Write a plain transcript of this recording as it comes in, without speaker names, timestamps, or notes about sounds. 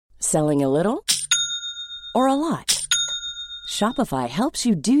Selling a little or a lot? Shopify helps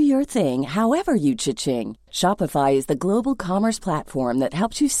you do your thing however you cha-ching. Shopify is the global commerce platform that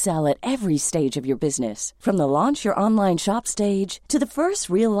helps you sell at every stage of your business. From the launch your online shop stage to the first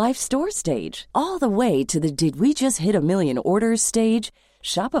real-life store stage, all the way to the did we just hit a million orders stage.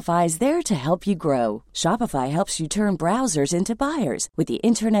 Shopify is there to help you grow. Shopify helps you turn browsers into buyers with the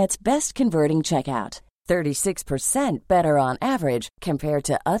internet's best converting checkout. 36% better on average compared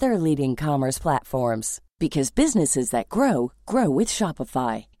to other leading commerce platforms. Because businesses that grow, grow with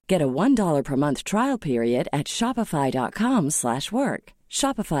Shopify. Get a $1 per month trial period at shopify.com/work.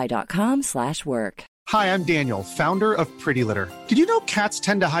 Shopify.com/work. Hi, I'm Daniel, founder of Pretty Litter. Did you know cats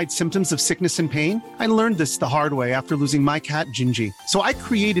tend to hide symptoms of sickness and pain? I learned this the hard way after losing my cat, Gingy. So I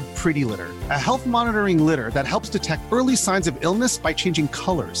created Pretty Litter, a health monitoring litter that helps detect early signs of illness by changing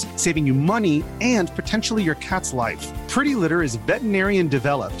colors, saving you money and potentially your cat's life. Pretty Litter is veterinarian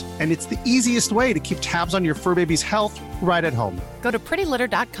developed, and it's the easiest way to keep tabs on your fur baby's health right at home. Go to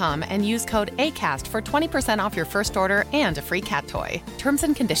prettylitter.com and use code ACAST for 20% off your first order and a free cat toy. Terms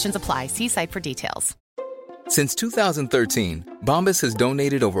and conditions apply. See site for details. Since 2013, Bombas has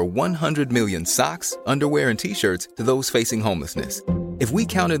donated over 100 million socks, underwear, and T-shirts to those facing homelessness. If we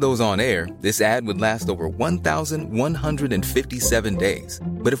counted those on air, this ad would last over 1,157 days.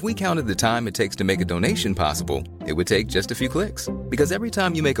 But if we counted the time it takes to make a donation possible, it would take just a few clicks. Because every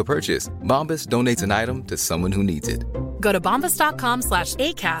time you make a purchase, Bombas donates an item to someone who needs it. Go to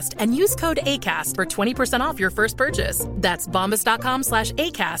bombas.com/ACAST and use code ACAST for 20% off your first purchase. That's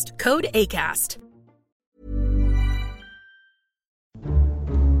bombas.com/ACAST, code ACAST.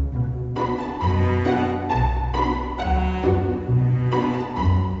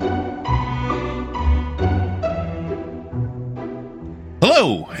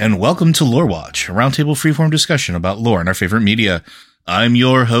 Hello, and welcome to Lore Watch, a roundtable freeform discussion about lore and our favorite media. I'm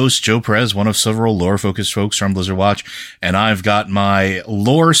your host, Joe Perez, one of several lore-focused folks from Blizzard Watch, and I've got my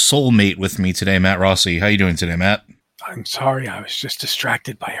lore soulmate with me today, Matt Rossi. How you doing today, Matt? I'm sorry, I was just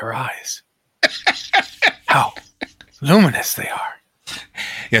distracted by her eyes. How luminous they are.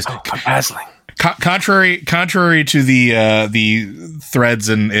 Yes, dazzling. Contrary to the threads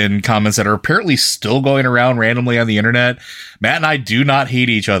and comments that are apparently still going around randomly on the internet, Matt and I do not hate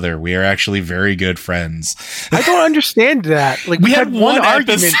each other. We are actually very good friends. I don't understand that. Like we had one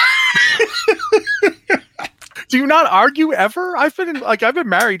argument. Do you not argue ever? I've been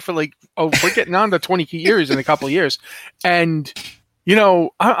married for we're getting on to 20 years in a couple of years, and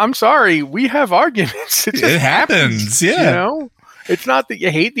I'm sorry, we have arguments. It happens. Yeah. You know? It's not that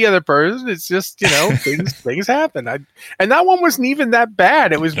you hate the other person. It's just, things happen. And that one wasn't even that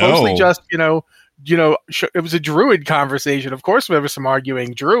bad. It was mostly just, it was a druid conversation. Of course, there was some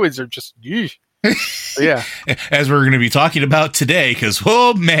arguing. Druids are just, yeah. As we're going to be talking about today, because,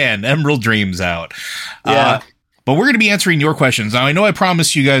 oh man, Emerald Dream's out. Yeah. But we're going to be answering your questions. Now, I know I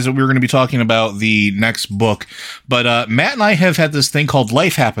promised you guys that we were going to be talking about the next book, but Matt and I have had this thing called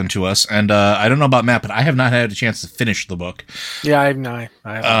life happen to us, and I don't know about Matt, but I have not had a chance to finish the book. Yeah, I have not.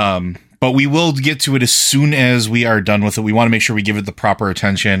 But we will get to it as soon as we are done with it. We want to make sure we give it the proper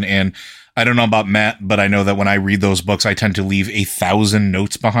attention, and I don't know about Matt, but I know that when I read those books, I tend to leave 1,000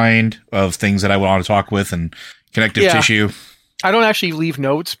 notes behind of things that I want to talk with and connective tissue. I don't actually leave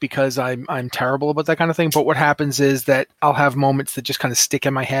notes because I'm terrible about that kind of thing. But what happens is that I'll have moments that just kind of stick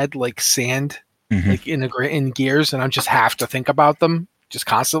in my head like sand, like in gears, and I just have to think about them just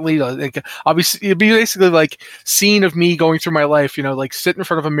constantly. Like, it'd be basically like scene of me going through my life, like sitting in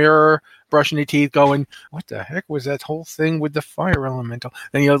front of a mirror, brushing your teeth, going, "What the heck was that whole thing with the fire elemental?"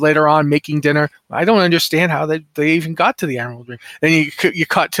 And later on making dinner. I don't understand how they even got to the Emerald Ring. Then you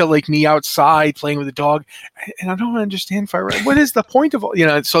cut to like me outside playing with the dog, and I don't understand fire. What is the point of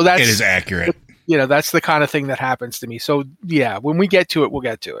So that's it is accurate. That's the kind of thing that happens to me. So yeah, when we get to it, we'll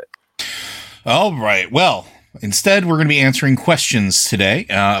get to it. All right. Well. Instead, we're going to be answering questions today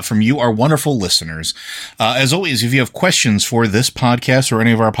from you, our wonderful listeners. As always, if you have questions for this podcast or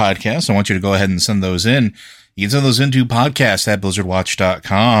any of our podcasts, I want you to go ahead and send those in. You can send those into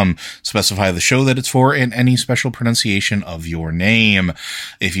podcast@blizzardwatch.com. Specify the show that it's for and any special pronunciation of your name.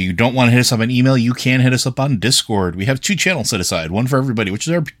 If you don't want to hit us up on email, you can hit us up on Discord. We have 2 channels set aside, one for everybody, which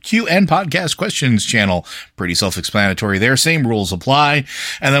is our Q and podcast questions channel. Pretty self-explanatory there. Same rules apply.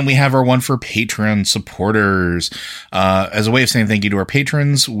 And then we have our one for Patreon supporters. As a way of saying thank you to our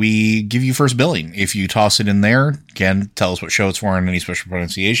patrons, we give you first billing. If you toss it in there, again, tell us what show it's for and any special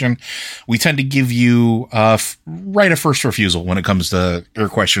pronunciation. We tend to give you right of first refusal when it comes to your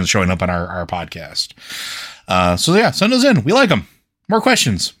questions showing up on our podcast. So yeah, send those in. We like them. More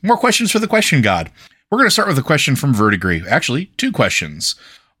questions for the question god. We're going to start with a question from Verdigree. Actually, 2 questions.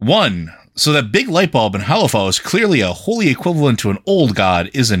 1. So that big light bulb in Halifal is clearly a holy equivalent to an old god,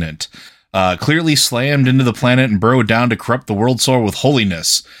 isn't it? Clearly slammed into the planet and burrowed down to corrupt the world soul with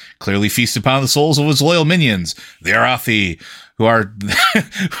holiness. Clearly feast upon the souls of his loyal minions, the Arathi, who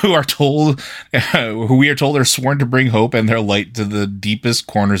we are told are sworn to bring hope and their light to the deepest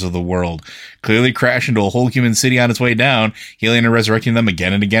corners of the world. Clearly crash into a whole human city on its way down, healing and resurrecting them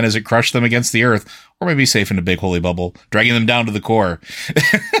again and again as it crushed them against the earth, or maybe safe in a big holy bubble, dragging them down to the core.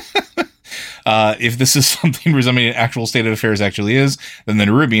 If this is something resembling an actual state of affairs actually is, then the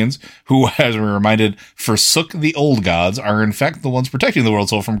Nerubians, who, as we're reminded, forsook the old gods, are in fact the ones protecting the world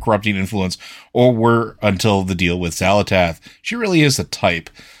soul from corrupting influence, or were until the deal with Xal'atath. She really is the type.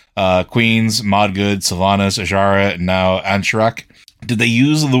 Queens, Modgood, Sylvanas, Ajara, and now Ansharak. Did they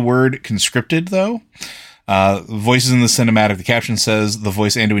use the word conscripted, though? Voices in the cinematic, the caption says, the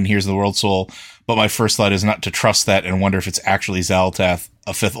voice Anduin hears the world soul, but my first thought is not to trust that and wonder if it's actually Xal'atath,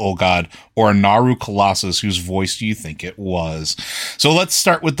 a fifth old god, or a Naru Colossus, whose voice do you think it was? So let's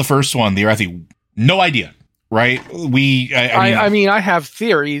start with the first one, the Arathi. No idea, right? I mean, I have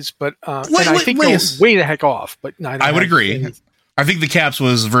theories, but I think they're way the heck off. But I would agree. Theories. I think the Caps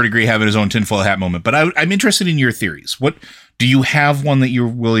was Verdigris having his own tinfoil hat moment, but I'm interested in your theories. What do you have one that you're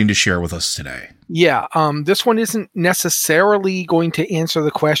willing to share with us today? Yeah, this one isn't necessarily going to answer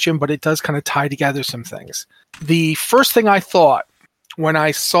the question, but it does kind of tie together some things. The first thing I thought when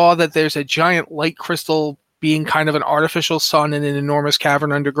I saw that there's a giant light crystal being kind of an artificial sun in an enormous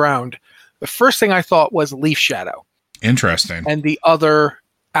cavern underground, the first thing I thought was Leaf Shadow. Interesting. And the other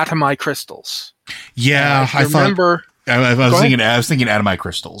Atomai crystals. Yeah, I was thinking Atomai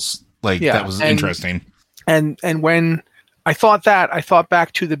crystals. That was interesting. And when I thought that, I thought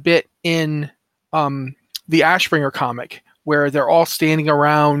back to the bit in the Ashbringer comic where they're all standing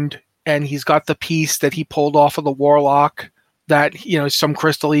around and he's got the piece that he pulled off of the Warlock that, some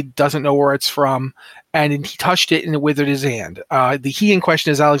crystal he doesn't know where it's from, and he touched it and it withered his hand. The he in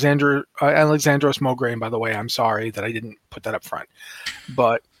question is Alexandros Mograine, by the way. I'm sorry that I didn't put that up front.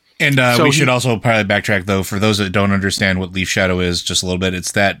 But we should also probably backtrack, though, for those that don't understand what Leaf Shadow is, just a little bit.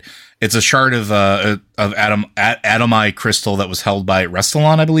 It's a shard of Atomai crystal that was held by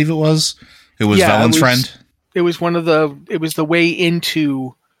Restylon, I believe it was. It was Velen's friend. It was it was the way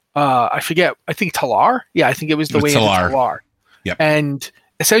into, I forget, I think Talar? Yeah, I think it was the way into Talar. Yep. And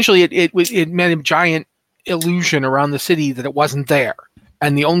essentially it meant a giant illusion around the city that it wasn't there.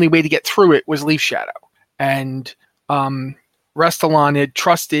 And the only way to get through it was Leaf Shadow. And Restylon had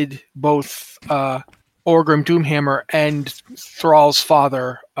trusted both Orgrim Doomhammer and Thrall's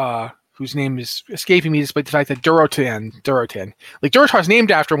father, whose name is escaping me despite the fact that Durotan. Like, Durotar's named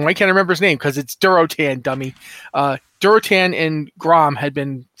after him. I can't remember his name because it's Durotan, dummy. Durotan and Grom had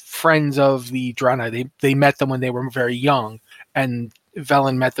been friends of the Draenei. They met them when they were very young, and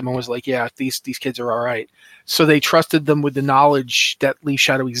Velen met them and was like, yeah, these kids are all right. So they trusted them with the knowledge that Leaf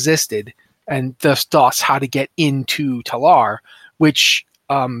Shadow existed, and thus how to get into Talar, which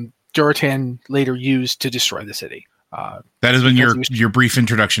Durotan later used to destroy the city. That has been your brief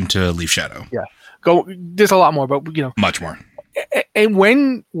introduction to Leaf Shadow. Yeah. There's a lot more, but much more. And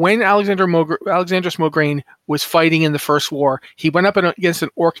when Alexandros Mograine was fighting in the First War, he went up against an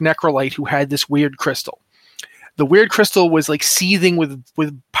orc necrolite who had this weird crystal. The weird crystal was like seething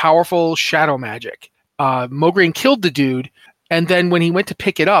with powerful shadow magic. Mograine killed the dude, and then when he went to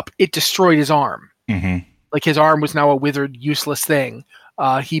pick it up, it destroyed his arm. Mm-hmm. Like, his arm was now a withered, useless thing.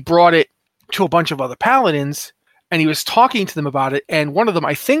 He brought it to a bunch of other paladins, and he was talking to them about it. And one of them,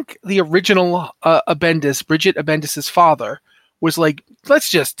 I think the original Abendis, Bridget Abendis' father, was like, let's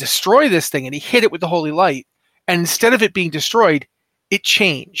just destroy this thing. And he hit it with the holy light. And instead of it being destroyed, it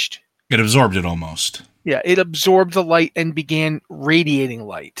changed. It absorbed it almost. Yeah, it absorbed the light and began radiating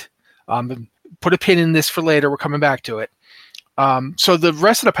light. Put a pin in this for later. We're coming back to it. So the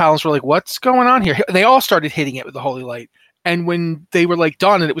rest of the paladins were like, what's going on here? They all started hitting it with the holy light. And when they were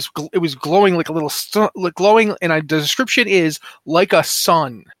done, and it was glowing like a little glowing, and the description is like a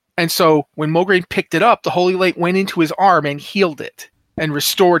sun. And so when Mograine picked it up, the holy light went into his arm and healed it and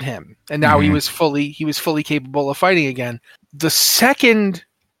restored him. And now he was fully capable of fighting again. The second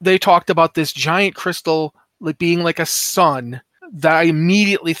they talked about this giant crystal being like a sun, that I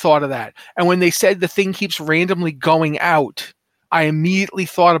immediately thought of that. And when they said the thing keeps randomly going out, I immediately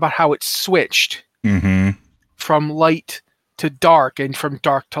thought about how it switched from light to dark and from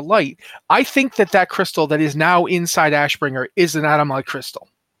dark to light. I think that crystal that is now inside Ashbringer is an Atomai crystal.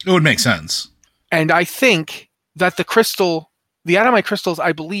 It would make sense. And I think that the Atomai crystals,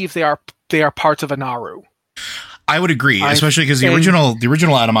 I believe they are parts of a Naru. I would agree, especially because the original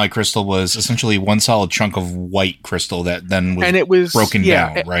Atomai crystal was essentially one solid chunk of white crystal that then was broken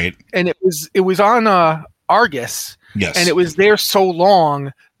down, right? And it was on Argus. Yes. And it was there so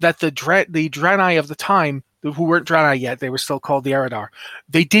long that the Draenei of the time, who weren't Draenei yet, they were still called the Eridar,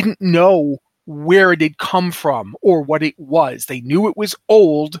 they didn't know where it had come from or what it was. They knew it was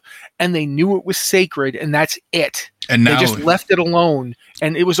old and they knew it was sacred, and that's it. And now, they just left it alone.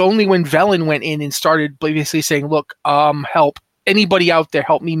 And it was only when Velen went in and started basically saying, look, help. Anybody out there,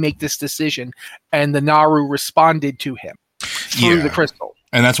 help me make this decision. And the Naru responded to him through the crystal.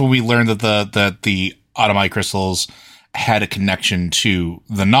 And that's when we learned that the Atomai crystals had a connection to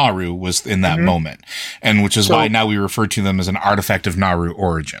the Naru was in that moment. And which is why now we refer to them as an artifact of Naru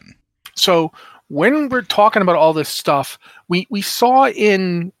origin. So when we're talking about all this stuff, we saw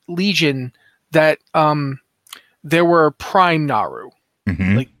in Legion that there were prime Naru,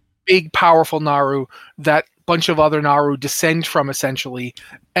 like big, powerful Naru that bunch of other Naru descend from, essentially.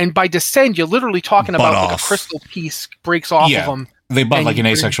 And by descend, you're literally talking about like a crystal piece breaks off of them. They butt like an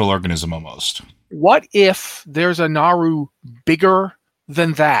asexual organism almost. What if there's a Naru bigger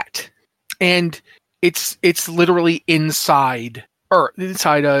than that? And it's literally inside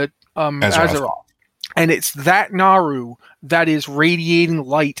Azeroth. And it's that Naru that is radiating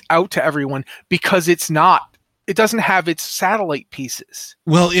light out to everyone because it doesn't have its satellite pieces.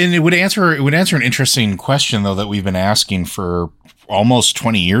 Well, and it would answer an interesting question though that we've been asking for almost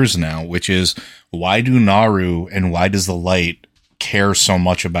 20 years now, which is why do Naru and why does the light care so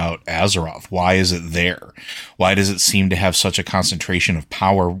much about Azeroth? Why is it there? Why does it seem to have such a concentration of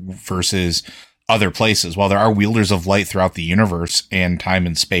power versus other places? While there are wielders of light throughout the universe and time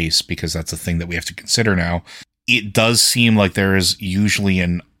and space, because that's a thing that we have to consider now, it does seem like there is usually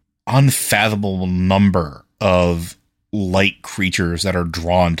an unfathomable number of light creatures that are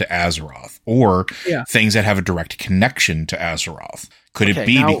drawn to Azeroth or things that have a direct connection to Azeroth. Could it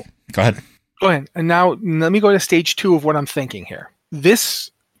be? Now, go ahead. Go ahead. And now let me go to stage 2 of what I'm thinking here. This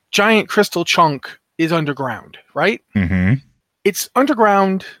giant crystal chunk is underground, right? Mm-hmm. It's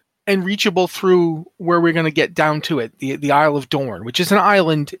underground and reachable through where we're going to get down to it, the Isle of Dorn, which is an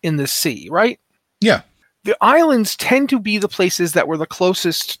island in the sea, right? Yeah. The islands tend to be the places that were the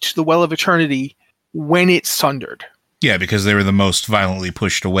closest to the Well of Eternity when it sundered. Yeah, because they were the most violently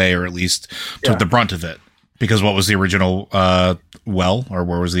pushed away, or at least took the brunt of it. Because what was the original well, or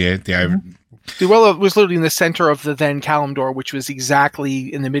where was the The well was literally in the center of the then Kalimdor, which was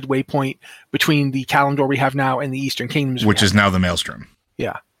exactly in the midway point between the Kalimdor we have now and the Eastern Kingdoms. Which is now the Maelstrom.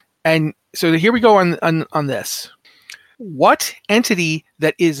 Yeah. And so here we go on this. What entity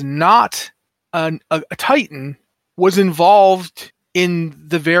that is not a Titan was involved in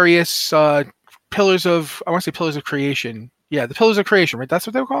the various pillars of, I want to say pillars of creation. Yeah, the pillars of creation, right? That's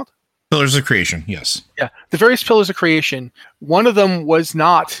what they were called? Pillars of creation, yes. Yeah, the various pillars of creation. One of them was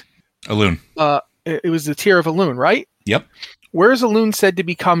not Elune. It was the Tear of Elune, right? Yep. Where is Elune said to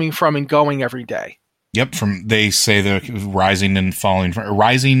be coming from and going every day? Yep, they say they're rising and falling,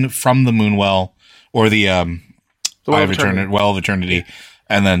 rising from the Moonwell or the Well of Eternity,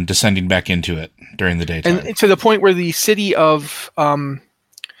 and then descending back into it during the daytime. And to the point where the city of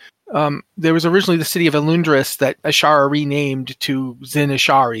there was originally the city of Elundris that Ashara renamed to Zin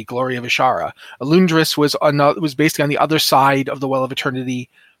Ashari, Glory of Ashara. Elundris was basically on the other side of the Well of Eternity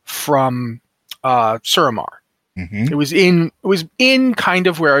from Suramar. Mm-hmm. It was in kind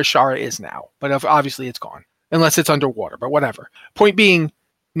of where Ashara is now, but obviously it's gone unless it's underwater. But whatever. Point being,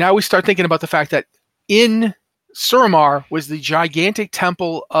 now we start thinking about the fact that in Suramar was the gigantic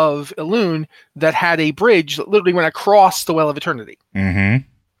temple of Elune that had a bridge that literally went across the Well of Eternity. Mm-hmm.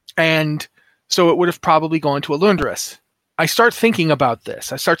 And so it would have probably gone to Elundris. I start thinking about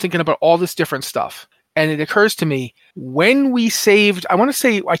this. I start thinking about all this different stuff. And it occurs to me, when we saved, I want to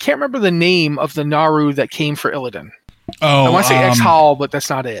say, I can't remember the name of the Naru that came for Illidan. Oh, I want to say Exhal, but that's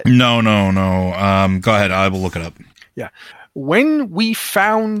not it. No. Go ahead. I will look it up. Yeah. When we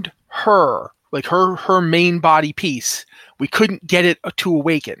found her, like her main body piece, we couldn't get it to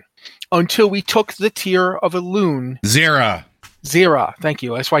awaken until we took the Tear of Elune. Zera, thank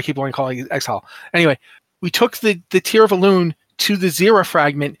you. That's why I keep on calling it Exhal. Anyway, we took the Tear of Elune to the Zera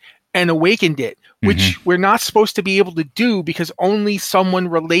fragment and awakened it, which we're not supposed to be able to do because only someone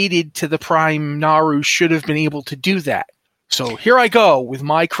related to the Prime Naru should have been able to do that. So here I go with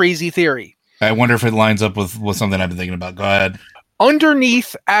my crazy theory. I wonder if it lines up with something I've been thinking about. Go ahead.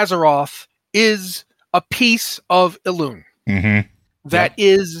 Underneath Azeroth is a piece of Elune. Mm-hmm. That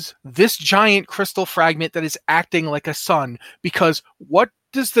is this giant crystal fragment that is acting like a sun. Because what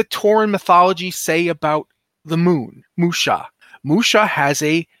does the Tauran mythology say about the moon? Musha. Musha has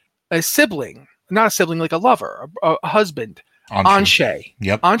a sibling, not a sibling, like a lover, a husband. Anshe.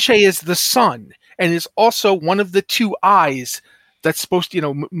 Yep. Anshe is the sun and is also one of the two eyes that's supposed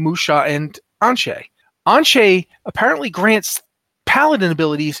to, Musha and Anshe. Anshe apparently grants paladin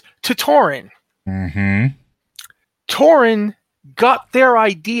abilities to Tauren. Mm-hmm. Tauren got their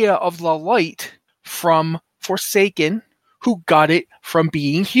idea of the light from Forsaken, who got it from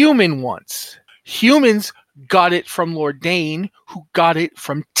being human once. Humans got it from Lord Dane, who got it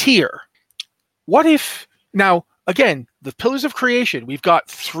from Tyr. What if... Now, again, the Pillars of Creation, we've got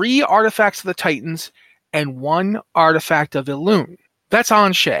 3 artifacts of the Titans and 1 artifact of Elune. That's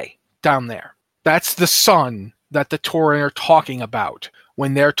Anshe down there. That's the sun that the Tauren are talking about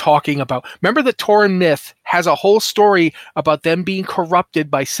when they're talking about... Remember the Tauren myth has a whole story about them being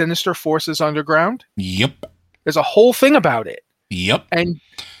corrupted by sinister forces underground? Yep. There's a whole thing about it. Yep. And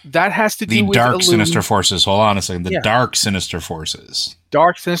that has to do the with dark Elune. sinister forces. Hold on a second. The dark sinister forces.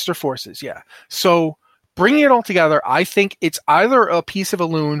 Dark sinister forces, yeah. So bringing it all together, I think it's either a piece of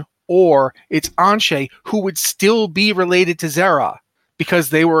Elune or it's Anshe, who would still be related to Zera because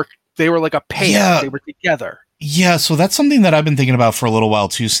they were like a pair. Yeah. They were together. Yeah, so that's something that I've been thinking about for a little while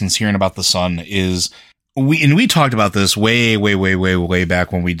too, since hearing about the sun. Is we talked about this way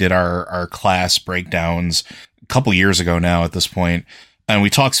back when we did our class breakdowns a couple years ago now at this point, and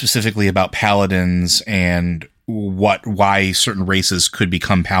we talked specifically about paladins and why certain races could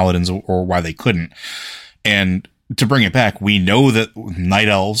become paladins or why they couldn't. And to bring it back, we know that night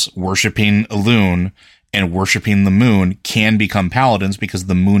elves worshiping Elune and worshiping the moon can become paladins because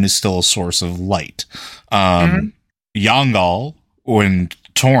the moon is still a source of light. Yongal and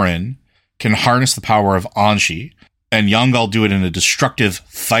Tauren can harness the power of Anshi, and Yongal do it in a destructive,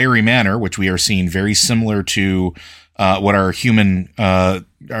 fiery manner, which we are seeing very similar to what our human,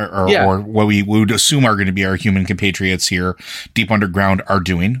 or what we would assume are going to be our human compatriots here, deep underground, are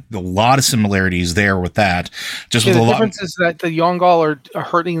doing. A lot of similarities there with that. Just with the a lot. difference is that the Yongal are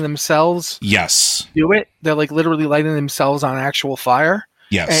hurting themselves. Yes. Do it. They're like literally lighting themselves on actual fire.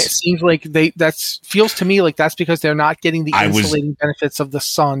 Yes. And it seems like feels to me like that's because they're not getting the insulating benefits of the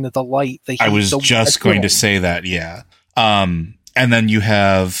sun, the light. I was just going to say that. Yeah. And then you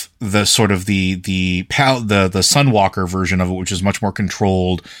have the sort of the Sunwalker version of it, which is much more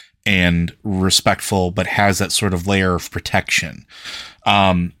controlled and respectful, but has that sort of layer of protection.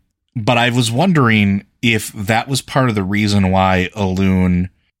 But I was wondering if that was part of the reason why Elune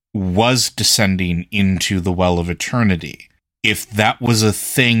was descending into the Well of Eternity. If that was a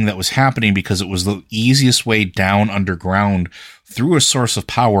thing that was happening because it was the easiest way down underground through a source of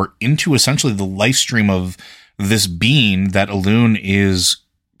power into essentially the life stream of this being that Elune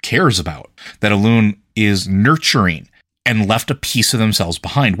cares about, that Elune is nurturing, and left a piece of themselves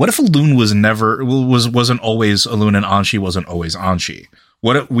behind. What if Elune wasn't always Elune and Anshi wasn't always Anshi?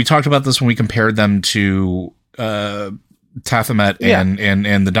 We talked about this when we compared them to Tathamet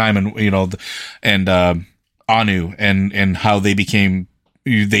and the Diamond, and Anu, and how they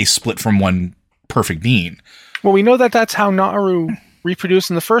split from one perfect being. Well, we know that's how Naru reproduce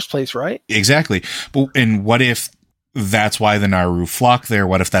in the first place, right? Exactly. And what if that's why the Naru flock there?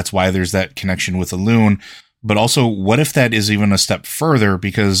 What if that's why there's that connection with Elune? But also, what if that is even a step further?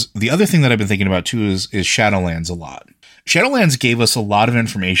 Because the other thing that I've been thinking about too is Shadowlands a lot. Shadowlands gave us a lot of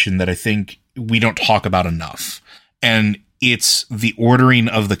information that I think we don't talk about enough. And it's the ordering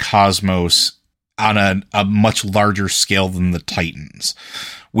of the cosmos on a much larger scale than the Titans.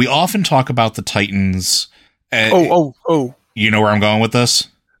 We often talk about the Titans. You know where I'm going with this?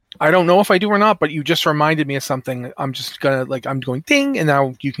 I don't know if I do or not, but you just reminded me of something. I'm just gonna I'm going ding, and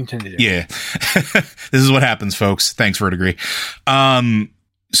now you continue. Yeah. This is what happens, folks. Thanks for a degree.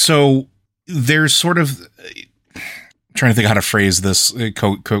 So there's sort of trying to think how to phrase this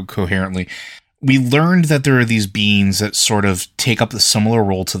coherently. We learned that there are these beings that sort of take up the similar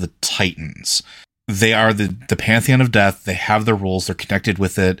role to the Titans. They are the pantheon of death. They have their roles. They're connected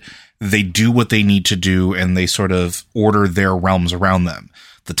with it. They do what they need to do, and they sort of order their realms around them.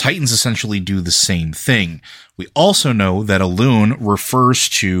 The Titans essentially do the same thing. We also know that Elune refers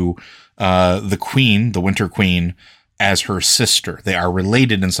to the Queen, the Winter Queen, as her sister. They are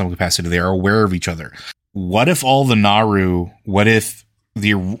related in some capacity. They are aware of each other. What if all the Naru, what if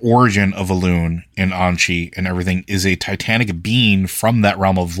the origin of Elune and Anshi and everything is a titanic being from that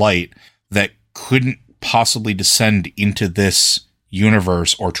realm of light that couldn't possibly descend into this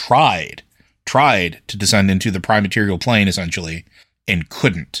universe, or tried to descend into the prime material plane essentially, and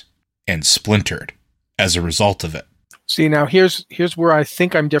couldn't, and splintered as a result of it? See, now here's where I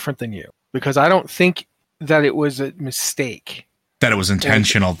think I'm different than you, because I don't think that it was a mistake. That it was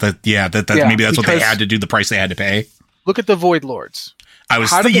intentional. Maybe that's what they had to do, the price they had to pay. Look at the Void Lords.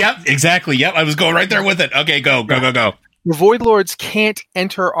 Yep, exactly. Yep, I was going right there with it. Okay, go. The Void Lords can't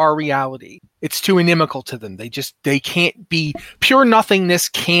enter our reality. It's too inimical to them. They can't be pure nothingness.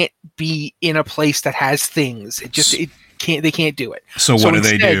 Can't be in a place that has things. They can't do it. So what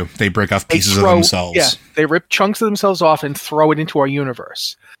do? They break off pieces of themselves. Yeah, they rip chunks of themselves off and throw it into our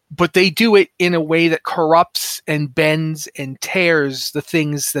universe. But they do it in a way that corrupts and bends and tears the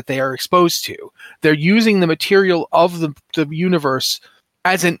things that they are exposed to. They're using the material of the universe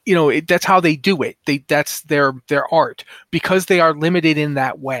as that's how they do it. That's their art, because they are limited in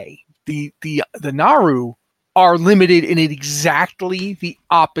that way. The Naaru are limited in exactly the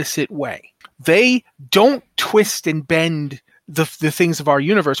opposite way. They don't twist and bend the things of our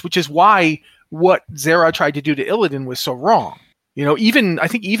universe, which is why what Zera tried to do to Illidan was so wrong. I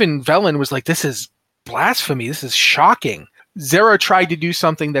think even Velen was like, this is blasphemy. This is shocking. Zera tried to do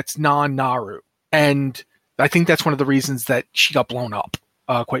something that's non-Naaru. And I think that's one of the reasons that she got blown up,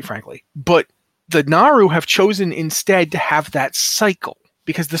 quite frankly. But the Naaru have chosen instead to have that cycle,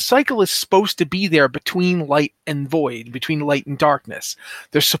 because the cycle is supposed to be there between light and void, between light and darkness.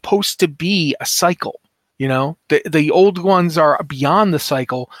 There's supposed to be a cycle. The old ones are beyond the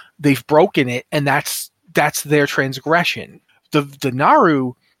cycle. They've broken it, and that's their transgression. The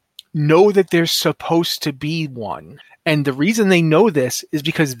Naaru know that there's supposed to be one. And the reason they know this is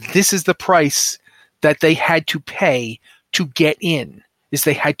because this is the price that they had to pay to get in, is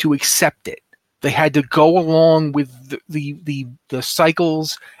they had to accept it. They had to go along with the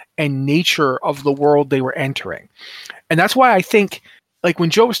cycles and nature of the world they were entering. And that's why I think, like when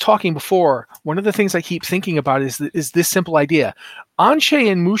Joe was talking before, one of the things I keep thinking about is this simple idea.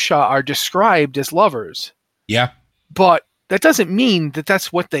 Anshe and Musha are described as lovers. Yeah. But that doesn't mean that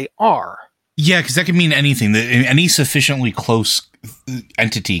that's what they are. Yeah, because that can mean anything. Any sufficiently close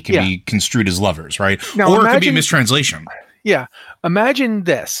entity can be construed as lovers, right? Now, or it could be a mistranslation. Yeah. Imagine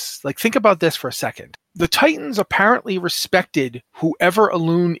this. Like, think about this for a second. The Titans apparently respected whoever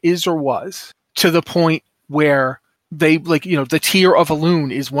Elune is or was, to the point where they, the tear of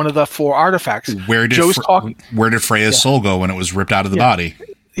Elune is one of the 4 artifacts. Where did Freya's soul go when it was ripped out of the body?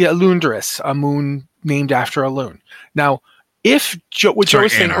 Yeah, Elundris, a moon named after Elune. Now, if Joe was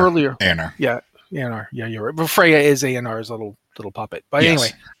saying earlier, Anar. Yeah, you're right. But Freya is Anar's little puppet. But anyway,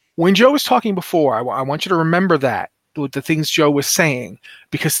 when Joe was talking before, I want you to remember that, with the things Joe was saying,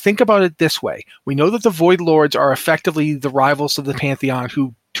 because think about it this way: we know that the Void Lords are effectively the rivals of the Pantheon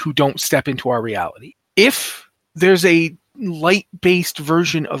who don't step into our reality. If there's a light-based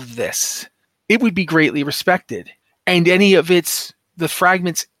version of this, it would be greatly respected, and any of the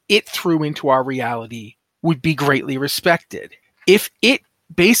fragments it threw into our reality would be greatly respected. If it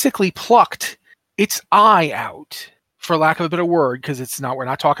basically plucked its eye out, for lack of a better word, because we're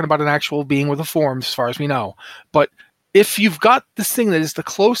not talking about an actual being with a form as far as we know, but if you've got this thing that is the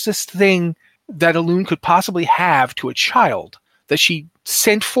closest thing that Elune could possibly have to a child, that she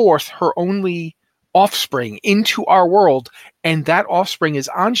sent forth her only offspring into our world, and that offspring is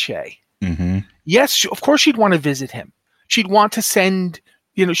Anshe. Mm-hmm. Yes, of course she'd want to visit him. She'd want to send,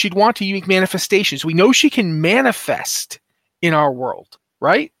 she'd want to make manifestations. We know she can manifest in our world,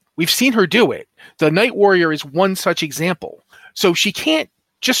 right? We've seen her do it. The Night Warrior is one such example. So she can't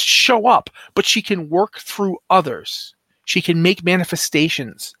just show up, but she can work through others. She can make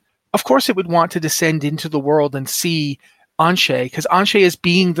manifestations. Of course it would want to descend into the world and see Anshe, because Anshe is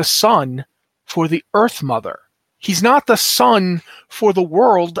being the sun for the Earth Mother. He's not the sun for the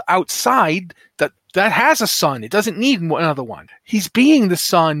world outside that has a sun. It doesn't need another one. He's being the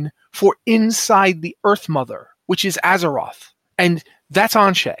sun for inside the Earth Mother, which is Azeroth. And that's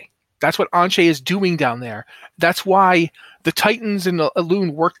Anshe. That's what Anshe is doing down there. That's why the Titans and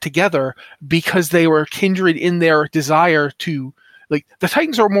Elune work together, because they were kindred in their desire to, the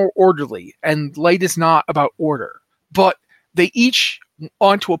Titans are more orderly, and light is not about order. But they each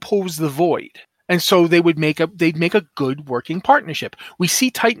want to oppose the void. And so they'd make a good working partnership. We see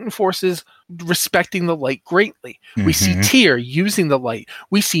Titan forces respecting the light greatly. Mm-hmm. We see Tyr using the light.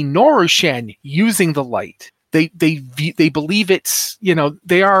 We see Norushen using the light. They believe it's,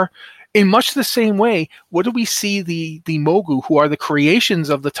 they are in much the same way. What do we see the Mogu, who are the creations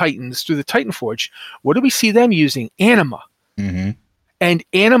of the Titans through the Titan Forge? What do we see them using? Anima. Mm-hmm. And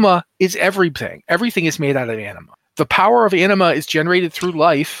anima is everything. Everything is made out of anima. The power of anima is generated through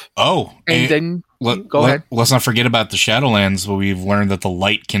life. Oh, and then go ahead. Let's not forget about the Shadowlands, where we've learned that the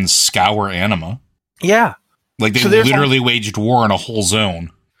light can scour anima. Yeah. They literally waged war on a whole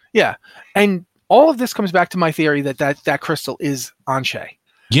zone. Yeah. And all of this comes back to my theory that crystal is Anshe.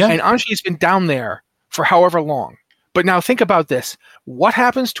 Yeah. And Anshe has been down there for however long. But now think about this. What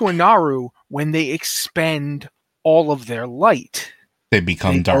happens to a Naaru when they expend all of their light? They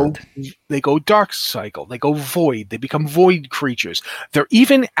become dark. They go dark cycle. They go void. They become void creatures. They're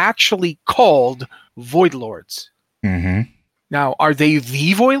even actually called Void Lords. Mm-hmm. Now, are they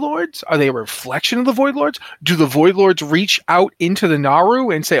the Void Lords? Are they a reflection of the Void Lords? Do the Void Lords reach out into the Naru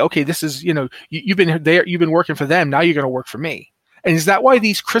and say, "Okay, this is you've been there, you've been working for them. Now you're going to work for me"? And is that why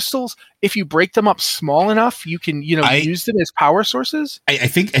these crystals, if you break them up small enough, you can use them as power sources? I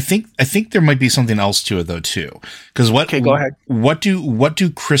think there might be something else to it though too. Because go ahead. What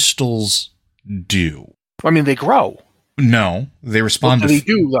do crystals do? I mean, they grow. No, they respond. They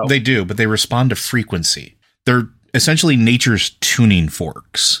do though. They do, but they respond to frequency. They're essentially nature's tuning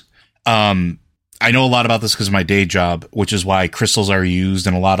forks. I know a lot about this because of my day job, which is why crystals are used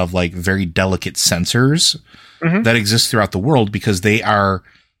in a lot of like very delicate sensors that exist throughout the world, because they are,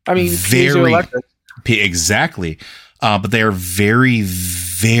 very exactly, but they are very,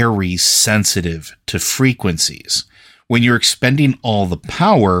 very sensitive to frequencies. When you're expending all the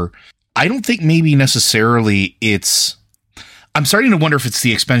power, I don't think maybe necessarily I'm starting to wonder if it's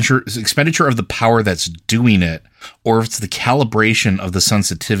the expenditure of the power that's doing it, or if it's the calibration of the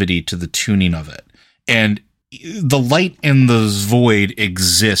sensitivity to the tuning of it. And the light and the void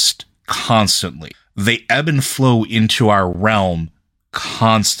exist constantly. They ebb and flow into our realm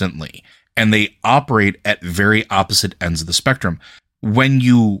constantly, and they operate at very opposite ends of the spectrum. When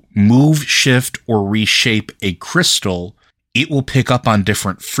you move, shift, or reshape a crystal, it will pick up on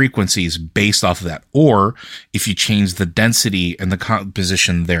different frequencies based off of that. Or if you change the density and the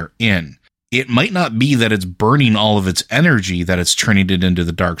composition therein, it might not be that it's burning all of its energy, that it's turning it into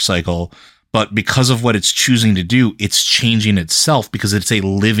the dark cycle, but because of what it's choosing to do, it's changing itself because it's a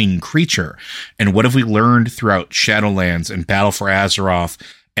living creature. And what have we learned throughout Shadowlands and Battle for Azeroth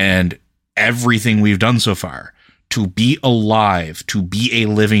and everything we've done so far? To be alive, to be a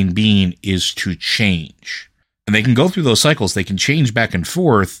living being, is to change. And they can go through those cycles. They can change back and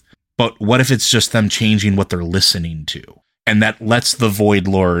forth. But what if it's just them changing what they're listening to? And that lets the Void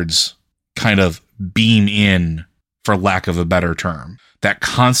Lords kind of beam in, for lack of a better term. That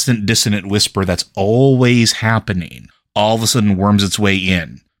constant dissonant whisper that's always happening all of a sudden worms its way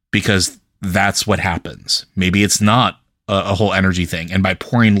in, because that's what happens. Maybe it's not a whole energy thing. And by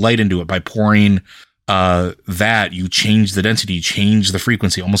pouring light into it, by pouring that, you change the density, you change the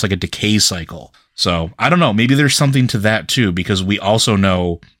frequency, almost like a decay cycle. So I don't know. Maybe there's something to that too, because we also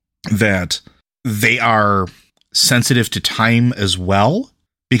know that they are sensitive to time as well,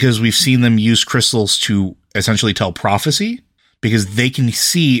 because we've seen them use crystals to essentially tell prophecy, because they can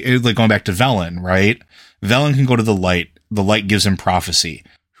see, like going back to Velen, right? Velen can go to the light gives him prophecy,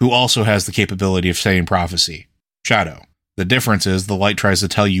 who also has the capability of saying prophecy. Shadow. The difference is the light tries to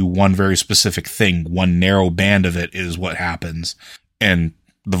tell you one very specific thing, one narrow band of it is what happens. And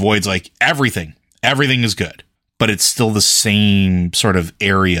the void's like, everything is good, but it's still the same sort of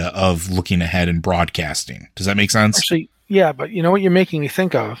area of looking ahead and broadcasting. Does that make sense? Actually, yeah, but you know what you're making me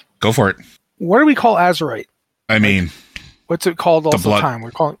think of? Go for it. What do we call Azerite? I mean, what's it called all the time?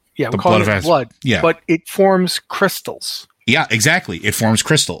 We're calling it blood. Yeah. But it forms crystals. Yeah, exactly. It forms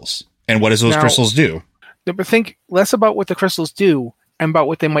crystals. And what does those crystals do? But think less about what the crystals do and about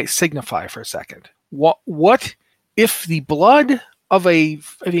what they might signify for a second. What if the blood of a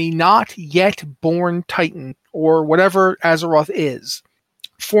not yet born Titan, or whatever Azeroth is,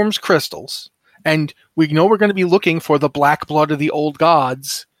 forms crystals, and we know we're going to be looking for the black blood of the old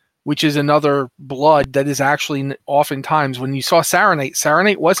gods, which is another blood that is actually oftentimes, when you saw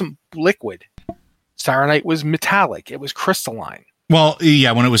Saronite wasn't liquid. Saronite was metallic. It was crystalline. Well,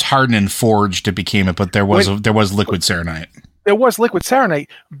 yeah, when it was hardened and forged, it became it, but there was liquid Saronite. There was liquid Saronite,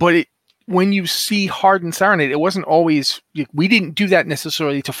 but when you see hardened Saronite, it wasn't always, we didn't do that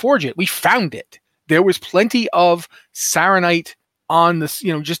necessarily to forge it. We found it. There was plenty of Saronite on this,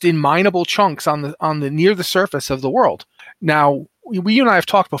 just in mineable chunks on the near the surface of the world. Now, you and I have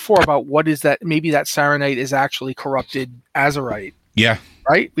talked before about what is that, maybe that Saronite is actually corrupted Azerite. Yeah.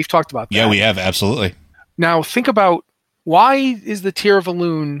 Right? We've talked about that. Yeah, we have, absolutely. Now, think about, why is the Tear of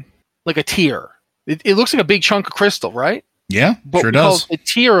Elune like a tear? It looks like a big chunk of crystal, right? Yeah, but sure does. The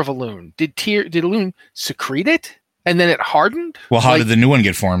Tear of Elune. Did Elune secrete it and then it hardened? Well, how did the new one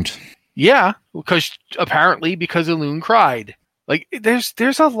get formed? Yeah, because Elune cried. Like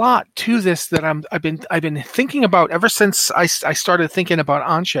there's a lot to this that I've been thinking about ever since I started thinking about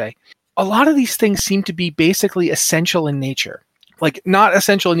Anshe. A lot of these things seem to be basically essential in nature. Like, not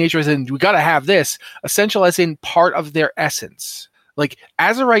essential in nature as in we got to have this, essential as in part of their essence. Like,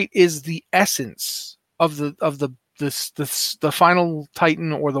 Azerite is the essence of the final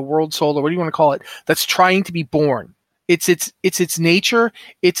Titan, or the world soul, or what do you want to call it, that's trying to be born. It's its nature,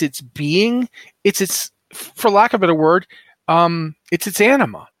 it's its being, it's its, for lack of a better word, It's its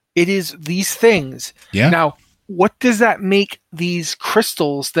anima. It is these things. Yeah. Now, what does that make these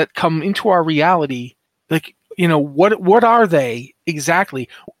crystals that come into our reality? Like, what are they exactly?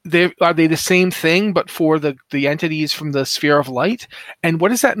 Are they the same thing, but for the entities from the sphere of light? And what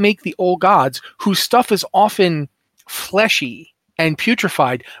does that make the old gods, whose stuff is often fleshy and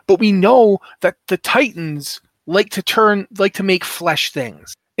putrefied? But we know that the Titans like to make flesh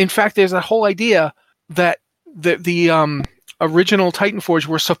things. In fact, there's a whole idea that the original Titanforge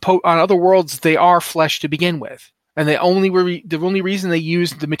were supposed on other worlds. They are flesh to begin with. And the only reason they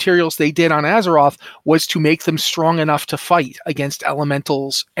used the materials they did on Azeroth was to make them strong enough to fight against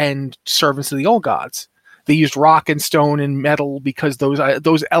elementals and servants of the old gods. They used rock and stone and metal because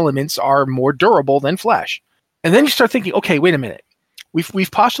those elements are more durable than flesh. And then you start thinking, okay, wait a minute.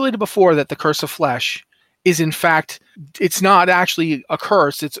 We've postulated before that the curse of flesh is in fact, it's not actually a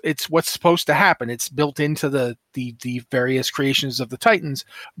curse. It's what's supposed to happen. It's built into the various creations of the Titans,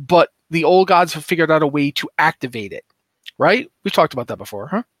 but the old gods have figured out a way to activate it, right? We've talked about that before,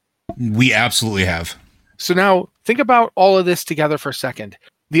 huh? We absolutely have. So now think about all of this together for a second.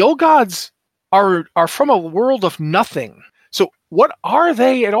 The old gods are from a world of nothing. So what are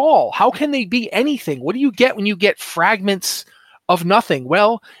they at all? How can they be anything? What do you get when you get fragments of nothing?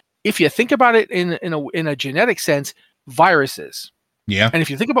 Well, if you think about it in a genetic sense, viruses. Yeah. And if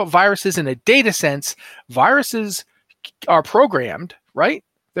you think about viruses in a data sense, viruses are programmed, right?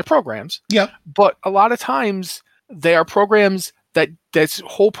 They're programs. Yeah. But a lot of times they are programs that's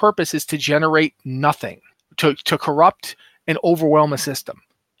whole purpose is to generate nothing, to corrupt and overwhelm a system.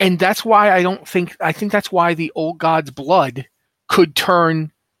 And that's why I think that's why the old god's blood could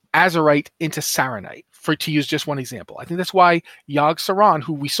turn Azerite into Saronite, to use just one example. I think that's why Yogg-Saron,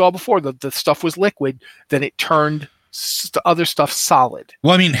 who we saw before, the stuff was liquid, then it turned other stuff solid.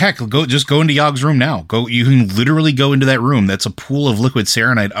 Well, I mean, heck, just go into Yogg's room now. You can literally go into that room. That's a pool of liquid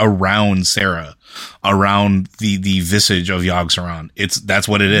Saronite around Sarah, around the visage of Yogg-Saron. That's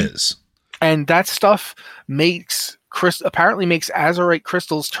what it is. And that stuff apparently makes Azerite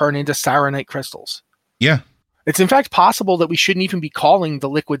crystals turn into Saronite crystals. Yeah. It's in fact possible that we shouldn't even be calling the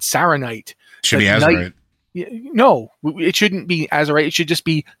liquid Saronite. Should be Azerite. No, it shouldn't be Azerite. It should just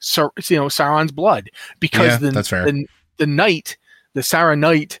be Sauron's blood, because that's fair. The night, the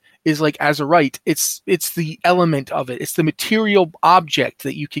Saronite, is like Azerite. It's the element of it. It's the material object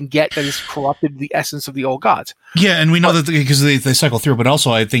that you can get that has corrupted the essence of the old gods. Yeah, and we know that because they cycle through. But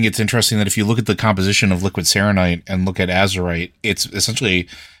also, I think it's interesting that if you look at the composition of liquid Saronite and look at Azerite, it's essentially,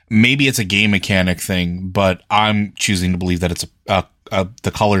 maybe it's a game mechanic thing, but I'm choosing to believe that it's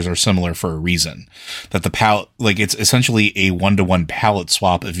the colors are similar for a reason. That the palette, like, it's essentially a 1-to-1 palette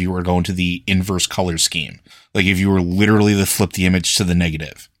swap if you were going to the inverse color scheme. Like, if you were literally to flip the image to the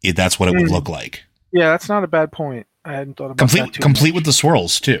negative, that's what it would look like. Yeah, that's not a bad point. I hadn't thought about that too complete much. with the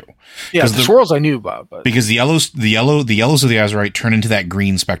swirls too. Yeah, the swirls I knew about, but because the yellows of the Azerite turn into that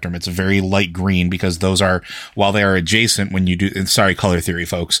green spectrum. It's a very light green because those are, while they are adjacent, when you do, sorry, color theory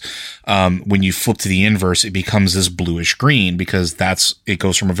folks, when you flip to the inverse, it becomes this bluish green because it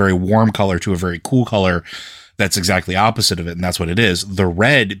goes from a very warm color to a very cool color. That's exactly opposite of it, and that's what it is. The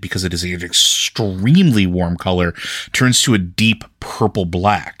red, because it is an extremely warm color, turns to a deep purple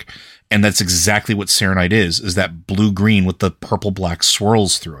black. And that's exactly what Saronite is that blue-green with the purple-black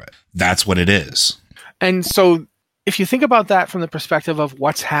swirls through it. That's what it is. And so if you think about that from the perspective of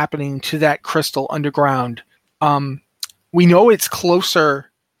what's happening to that crystal underground, we know it's closer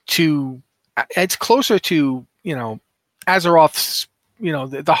to Azeroth's,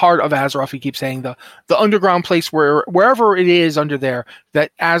 the heart of Azeroth. We keep saying the underground place wherever it is under there,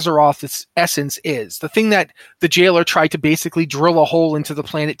 that Azeroth's essence is the thing that the jailer tried to basically drill a hole into the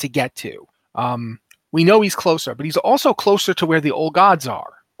planet to get to. We know he's closer, but he's also closer to where the old gods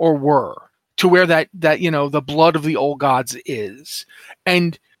are or were, to where that the blood of the old gods is.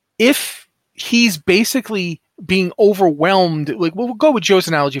 And if he's basically being overwhelmed, like, we'll go with Joe's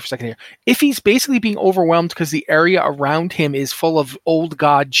analogy for a second here. If he's basically being overwhelmed because the area around him is full of old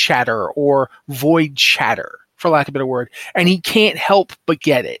god chatter or void chatter, for lack of a better word, and he can't help but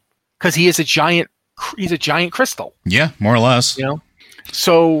get it because he's a giant crystal. Yeah, more or less.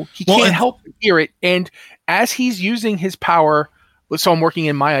 So he can't help but hear it. And as he's using his power, so I'm working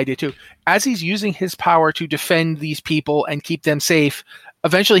in my idea too, as he's using his power to defend these people and keep them safe,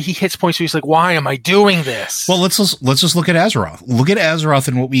 eventually he hits points where he's like, why am I doing this? Well, let's just look at Azeroth. Look at Azeroth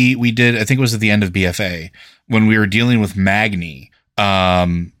and what we did, I think it was at the end of BFA, when we were dealing with Magni.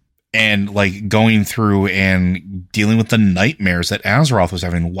 and like going through and dealing with the nightmares that Azeroth was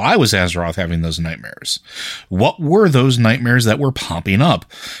having. Why was Azeroth having those nightmares? What were those nightmares that were popping up?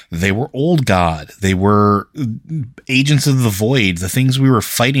 They were Old God. They were agents of the void. The things we were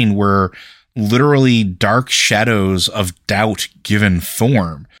fighting were literally dark shadows of doubt given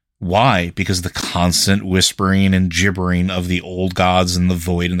form. Why? Because the constant whispering and gibbering of the old gods and the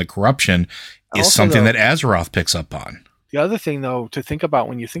void and the corruption is also something that Azeroth picks up on. The other thing, though, to think about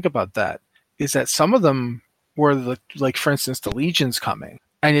when you think about that is that some of them were like, for instance, the legions coming,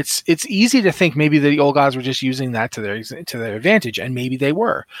 and it's easy to think maybe the old gods were just using that to their advantage, and maybe they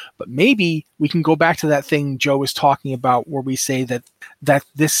were. But maybe we can go back to that thing Joe was talking about, where we say that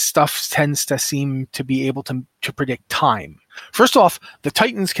this stuff tends to seem to be able to predict time. First off, the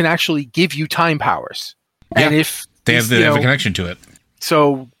Titans can actually give you time powers, and if they have a connection to it,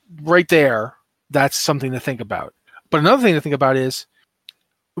 so right there, that's something to think about. But another thing to think about is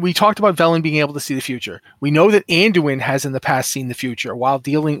we talked about Velen being able to see the future. We know that Anduin has in the past seen the future while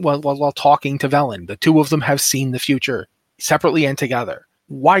talking to Velen. The two of them have seen the future separately and together.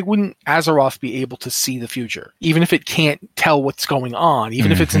 Why wouldn't Azeroth be able to see the future, even if it can't tell what's going on,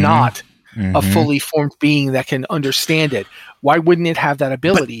 even if it's not a fully formed being that can understand it? Why wouldn't it have that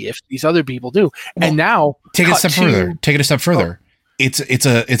ability if these other people do? And now take it a step further. It's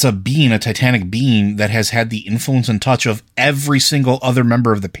a being, a titanic being that has had the influence and touch of every single other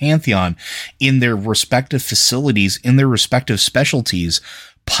member of the Pantheon in their respective facilities, in their respective specialties,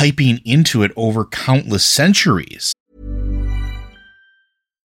 piping into it over countless centuries.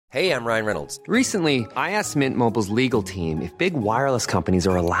 Hey, I'm Ryan Reynolds. Recently, I asked Mint Mobile's legal team if big wireless companies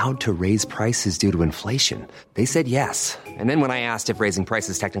are allowed to raise prices due to inflation. They said yes. And then when I asked if raising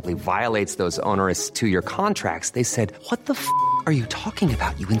prices technically violates those onerous 2-year contracts, they said, "What the f*** are you talking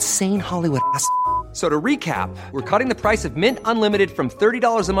about, you insane Hollywood ass?" So to recap, we're cutting the price of Mint Unlimited from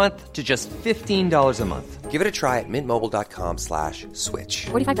 $30 a month to just $15 a month. Give it a try at mintmobile.com/switch.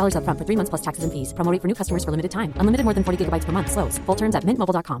 $45 up front for 3 months plus taxes and fees. Promo rate for new customers for limited time. Unlimited more than 40 gigabytes per month. Slows full terms at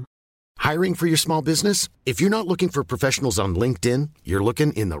mintmobile.com. Hiring for your small business? If you're not looking for professionals on LinkedIn, you're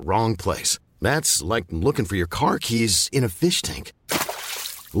looking in the wrong place. That's like looking for your car keys in a fish tank.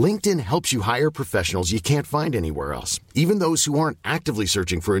 LinkedIn helps you hire professionals you can't find anywhere else, even those who aren't actively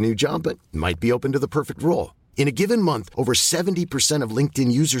searching for a new job but might be open to the perfect role. In a given month, over 70% of LinkedIn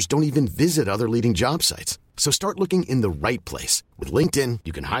users don't even visit other leading job sites. So start looking in the right place. With LinkedIn,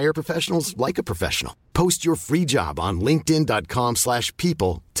 you can hire professionals like a professional. Post your free job on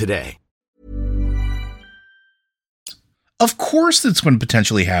linkedin.com/people today. Of course it's going to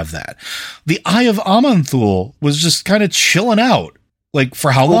potentially have that. The Eye of Aman'Thul was just kind of chilling out. Like,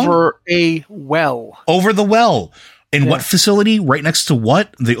 for how long? Over a well. Over the well. In what facility? Right next to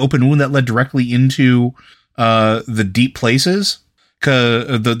what? The open wound that led directly into the deep places?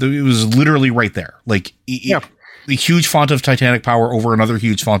 It was literally right there. Like, the huge font of Titanic power over another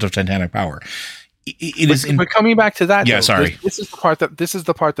huge font of Titanic power. But coming back to that, sorry. This is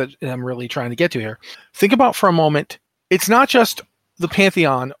the part that I'm really trying to get to here. Think about for a moment. It's not just the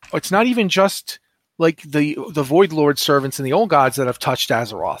Pantheon. It's not even just like the Void Lord servants and the old gods that have touched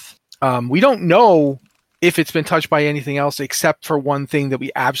Azeroth. We don't know if it's been touched by anything else except for one thing that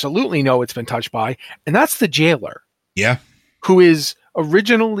we absolutely know it's been touched by, and that's the Jailer. Yeah. Who is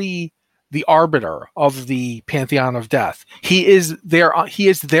originally the arbiter of the Pantheon of Death. He is their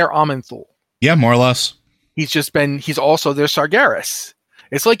Aman'Thul. Yeah, more or less. He's also their Sargeras.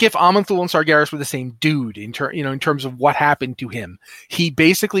 It's like if Aman'Thul and Sargeras were the same dude in terms of what happened to him. He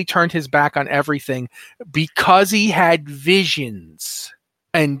basically turned his back on everything because he had visions.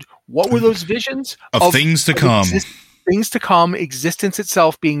 And what were those visions? Of things to come. Things to come, existence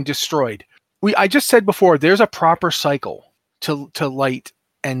itself being destroyed. I just said before, there's a proper cycle to light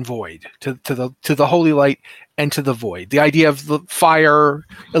and void, to the holy light and to the void. The idea of the fire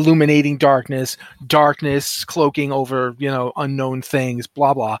illuminating darkness cloaking over, unknown things,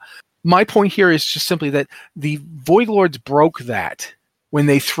 blah, blah. My point here is just simply that the Void Lords broke that when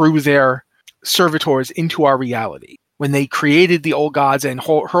they threw their servitors into our reality, when they created the old gods and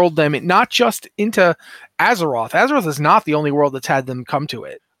hurled them not just into Azeroth. Azeroth is not the only world that's had them come to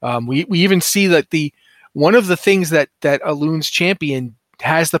it. We even see that one of the things that Elun's champion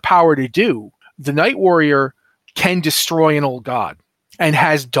has the power to do, the Night Warrior can destroy an old god and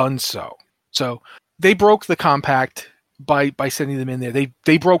has done so. So they broke the compact by sending them in there.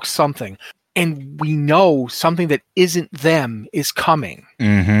 They broke something, and we know something that isn't them is coming.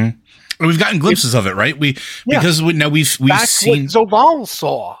 Mm-hmm. We've gotten glimpses of it, right? We've seen. That's what Zovaal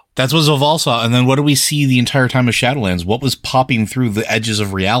saw. That's what Zovaal saw, and then what do we see the entire time of Shadowlands? What was popping through the edges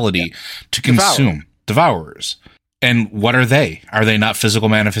of reality to consume? Devourers. And what are they? Are they not physical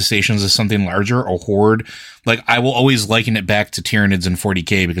manifestations of something larger, a horde? Like, I will always liken it back to Tyranids in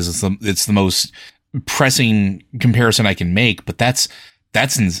 40K because it's the most pressing comparison I can make, but that's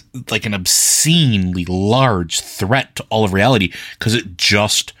like an obscenely large threat to all of reality because it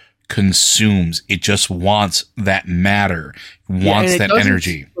just consumes. It just wants that matter, wants that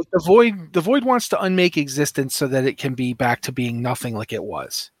energy. The void wants to unmake existence so that it can be back to being nothing like it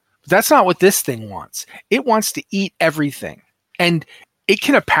was. But that's not what this thing wants. It wants to eat everything, and it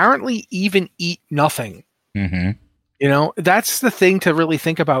can apparently even eat nothing. Mm-hmm. You know, that's the thing to really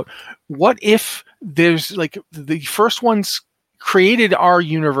think about. What if there's like the first ones created our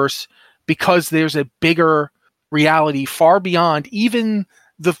universe because there's a bigger reality far beyond even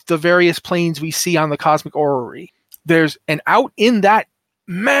the various planes we see on the cosmic orrery. There's an out in that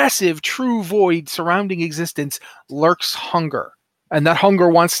massive true void surrounding existence lurks hunger, and that hunger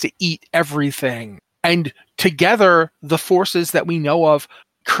wants to eat everything. And together, the forces that we know of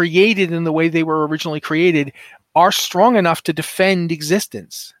created in the way they were originally created are strong enough to defend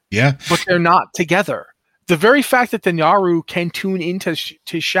existence. Yeah. But they're not together. The very fact that the Naaru can tune into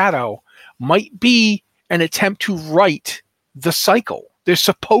to shadow might be an attempt to right the cycle. There's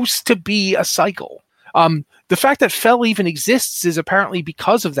supposed to be a cycle. The fact that Fel even exists is apparently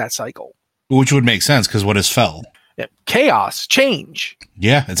because of that cycle. Which would make sense, because what is Fel? Chaos, change.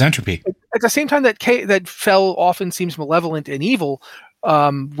 Yeah, it's entropy. At the same time that Fel often seems malevolent and evil,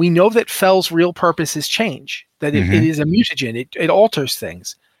 we know that Fel's real purpose is change, that it is a mutagen. It alters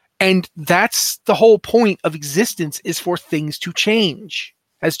things. And that's the whole point of existence, is for things to change,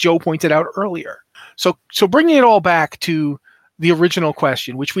 as Joe pointed out earlier. So bringing it all back to the original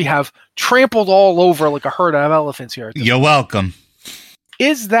question, which we have trampled all over like a herd of elephants here. You're welcome.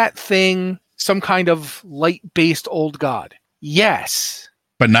 Is that thing some kind of light-based old god? Yes.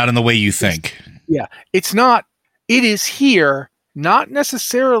 But not in the way you think. Yeah. It's not. It is here, not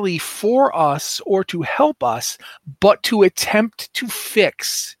necessarily for us or to help us, but to attempt to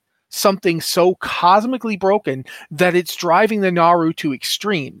fix something so cosmically broken that it's driving the Naaru to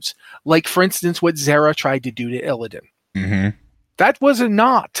extremes. Like, for instance, what Zera tried to do to Illidan. Mm-hmm. That was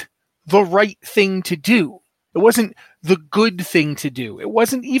not the right thing to do. It wasn't the good thing to do. It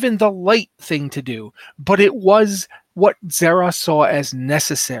wasn't even the light thing to do. But it was what Zera saw as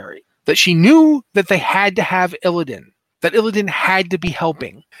necessary. That she knew that they had to have Illidan. That Illidan had to be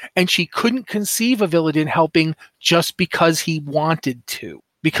helping. And she couldn't conceive of Illidan helping just because he wanted to.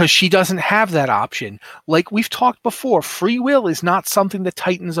 Because she doesn't have that option. Like we've talked before, free will is not something the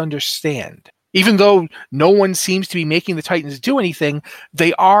Titans understand. Even though no one seems to be making the Titans do anything,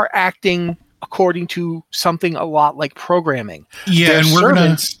 they are acting according to something a lot like programming. Yeah, their and we're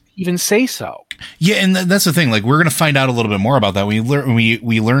servants even say so. Yeah, and that's the thing. Like, we're going to find out a little bit more about that. We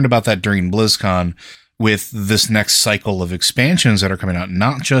learned about that during BlizzCon with this next cycle of expansions that are coming out,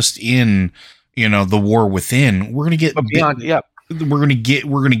 not just in, the War Within. We're going to get beyond. Yeah, we're going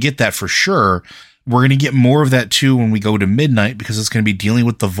to get that for sure. We're going to get more of that too when we go to Midnight, because it's going to be dealing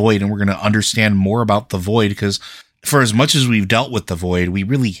with the Void, and we're going to understand more about the Void, because for as much as we've dealt with the Void, we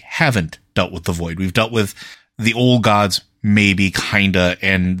really haven't dealt with the Void. We've dealt with the old gods, maybe, kinda,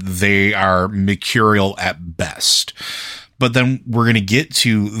 and they are mercurial at best. But then we're going to get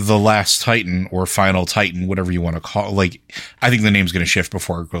to the last Titan, or final Titan, whatever you want to call it. Like, I think the name's going to shift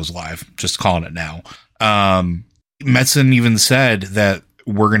before it goes live. Just calling it now. Metzen even said that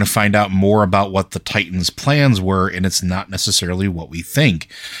we're going to find out more about what the Titans' plans were, and it's not necessarily what we think.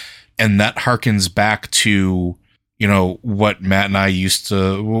 And that harkens back to, what Matt and I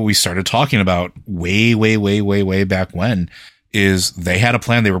what we started talking about way back when, is they had a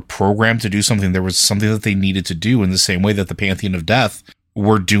plan. They were programmed to do something. There was something that they needed to do, in the same way that the Pantheon of Death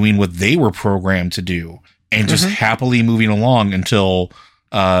were doing what they were programmed to do, and just happily moving along until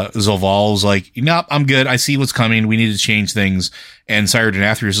Zilval's like, nope, I'm good. I see what's coming. We need to change things. And Sire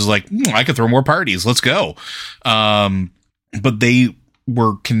Denathrius is like, I could throw more parties. Let's go. But they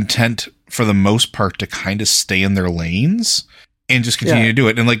were content for the most part to kind of stay in their lanes and just continue to do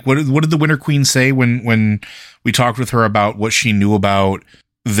it. And like, what did the Winter Queen say when we talked with her about what she knew about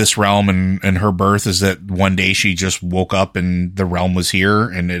this realm and her birth, is that one day she just woke up and the realm was here,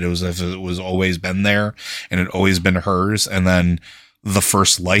 and it was as if it was always been there and it always been hers. And then the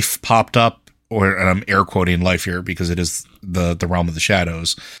first life popped up, and I'm air quoting life here because it is the realm of the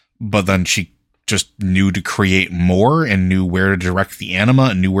shadows. But then she just knew to create more, and knew where to direct the anima,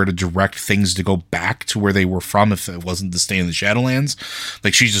 and knew where to direct things to go back to where they were from if it wasn't to stay in the Shadowlands.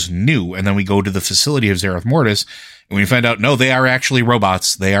 Like, she just knew. And then we go to the facility of Zereth Mortis, and we find out, no, they are actually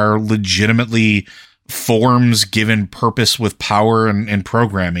robots. They are legitimately forms given purpose with power and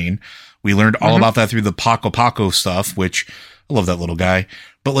programming. We learned all about that through the Paco Paco stuff, which I love that little guy.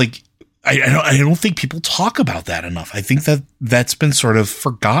 But like, I don't think people talk about that enough. I think that's been sort of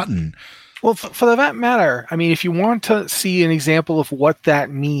forgotten. Well, for that matter, I mean, if you want to see an example of what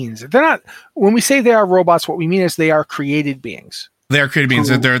that means, they're not, when we say they are robots, what we mean is they are created beings. They are created beings.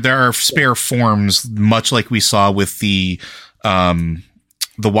 There are spare forms, much like we saw with the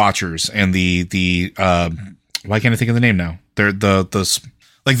Watchers and the why can't I think of the name now? They're the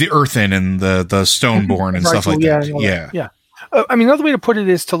like the Earthen and the Stoneborn and stuff like that. Yeah. I mean, another way to put it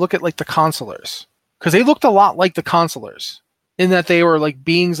is to look at like the Consulars, because they looked a lot like the Consulars in that they were like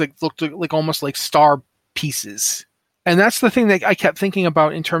beings that looked like almost like star pieces. And that's the thing that I kept thinking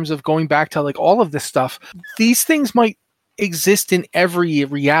about in terms of going back to like all of this stuff. These things might exist in every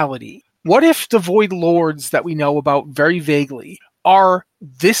reality. What if the Void Lords that we know about very vaguely are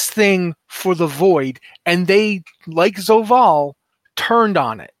this thing for the Void, and they, like Zovaal, turned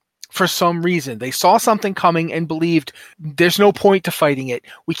on it for some reason? They saw something coming and believed there's no point to fighting it.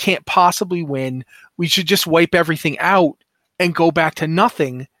 We can't possibly win. We should just wipe everything out and go back to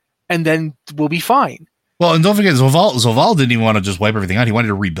nothing, and then we'll be fine. Well, and don't forget, Zovaal didn't even want to just wipe everything out. He wanted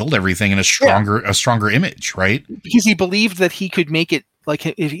to rebuild everything in a stronger image, right? Because he believed that he could make it, like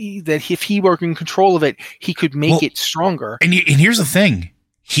if he were in control of it, he could make it stronger. And here's the thing: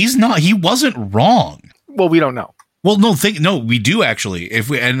 he wasn't wrong. Well, we don't know. Well, no, we do actually.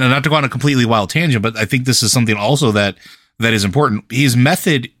 And not to go on a completely wild tangent, but I think this is something also that is important. His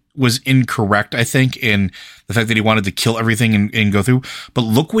method was incorrect, I think, in the fact that he wanted to kill everything and go through. But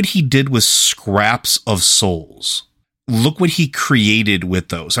look what he did with scraps of souls. Look what he created with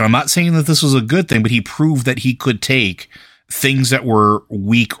those. And I'm not saying that this was a good thing, but he proved that he could take things that were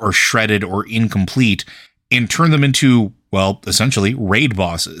weak or shredded or incomplete and turn them into, well, essentially raid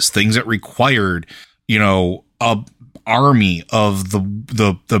bosses, things that required, a army of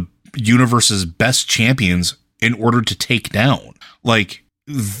the universe's best champions in order to take down. Like,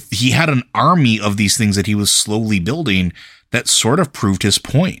 he had an army of these things that he was slowly building that sort of proved his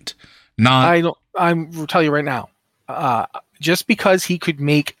point. I will tell you right now, just because he could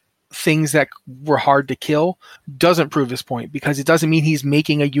make things that were hard to kill doesn't prove his point, because it doesn't mean he's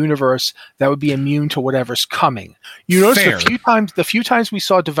making a universe that would be immune to whatever's coming. You notice the few times we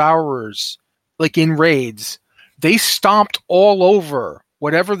saw Devourers, like in raids, they stomped all over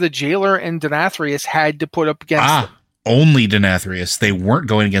whatever the Jailer and Denathrius had to put up against them. Only Denathrius. They weren't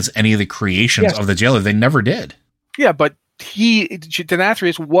going against any of the creations of the Jailer. They never did. Yeah, but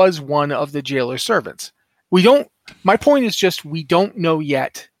Denathrius was one of the Jailer's servants. My point is just, we don't know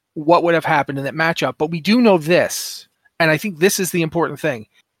yet what would have happened in that matchup, but we do know this, and I think this is the important thing.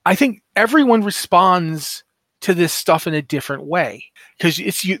 I think everyone responds to this stuff in a different way, because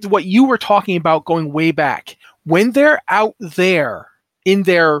it's what you were talking about going way back. When they're out there in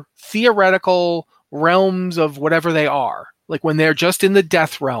their theoretical realms of whatever they are, like when they're just in the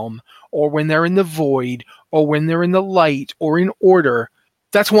death realm, or when they're in the void, or when they're in the light, or in order,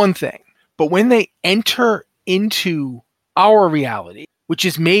 that's one thing. But when they enter into our reality, which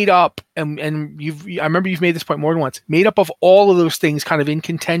is made up, and I remember you've made this point more than once, made up of all of those things kind of in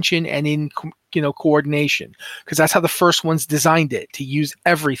contention and in coordination, because that's how the first ones designed it, to use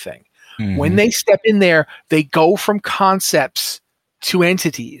everything. Mm-hmm. When they step in there, they go from concepts to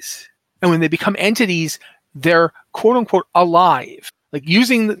entities. And when they become entities, they're quote unquote alive. Like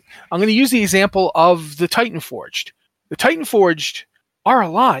I'm going to use the example of the Titanforged. The Titanforged are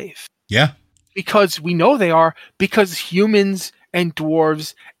alive. Yeah. Because we know they are, because humans and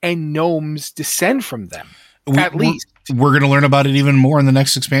dwarves and gnomes descend from them. At least. We're going to learn about it even more in the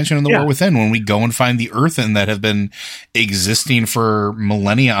next expansion in the War Within, when we go and find the Earthen that have been existing for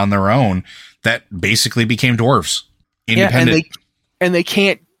millennia on their own, that basically became dwarves. Independent. Yeah, and they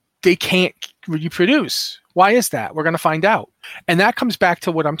can't reproduce. Why is that? We're going to find out. And that comes back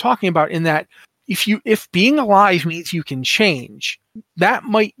to what I'm talking about, in that if being alive means you can change, that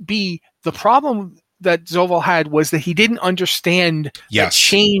might be the problem that Zovaal had, was that he didn't understand that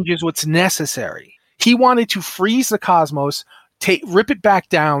change is what's necessary. He wanted to freeze the cosmos, rip it back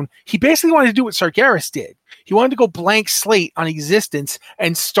down. He basically wanted to do what Sargeras did. He wanted to go blank slate on existence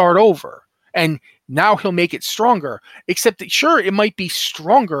and start over. And now he'll make it stronger. Except that, sure, it might be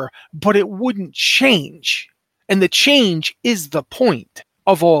stronger, but it wouldn't change. And the change is the point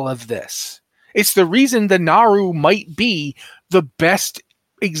of all of this. It's the reason the Naaru might be the best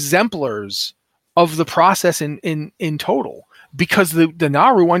exemplars of the process in total. Because the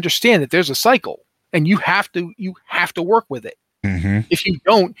Naaru understand that there's a cycle. And you have to work with it. Mm-hmm. If you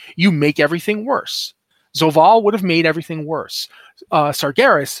don't, you make everything worse. Zoval would have made everything worse.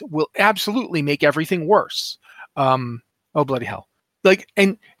 Sargeras will absolutely make everything worse. Oh bloody hell! Like,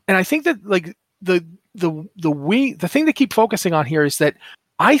 and I think that like the thing to keep focusing on here is that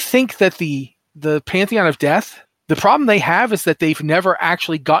I think that the Pantheon of Death, the problem they have is that they've never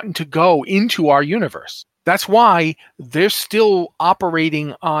actually gotten to go into our universe. That's why they're still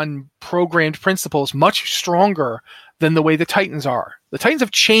operating on programmed principles much stronger than the way the Titans are. The Titans have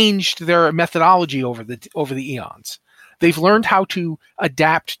changed their methodology over the eons. They've learned how to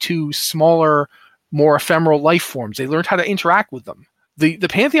adapt to smaller, more ephemeral life forms. They learned how to interact with them. The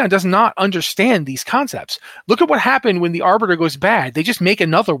Pantheon does not understand these concepts. Look at what happened when the Arbiter goes bad. They just make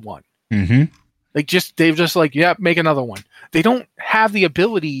another one. Mm-hmm. They've just like, yeah, make another one. They don't have the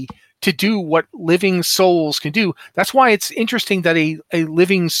ability to do what living souls can do. That's why it's interesting that a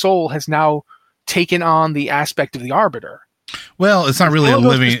living soul has now taken on the aspect of the Arbiter. Well, it's not really a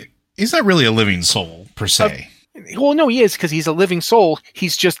living. He's not really a living soul per se. Well, no, he is, because he's a living soul.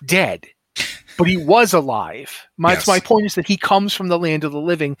 He's just dead, but he was alive. My point is that he comes from the land of the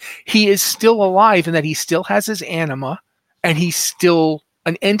living. He is still alive, in that he still has his anima, and he's still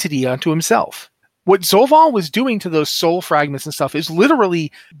an entity unto himself. What Zoval was doing to those soul fragments and stuff is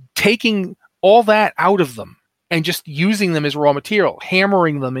literally taking all that out of them and just using them as raw material,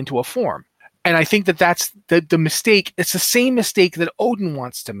 hammering them into a form. And I think that that's the mistake. It's the same mistake that Odin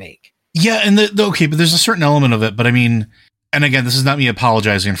wants to make. Yeah, and okay, but there's a certain element of it. But I mean, and again, this is not me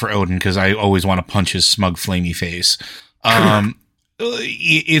apologizing for Odin, because I always want to punch his smug, flamey face.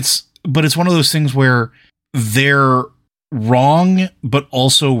 It's one of those things where they're wrong, but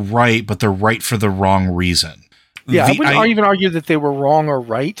also right, but they're right for the wrong reason. Yeah, I wouldn't even argue that they were wrong or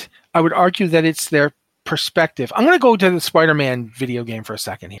right. I would argue that it's their perspective. I'm going to go to the Spider-Man video game for a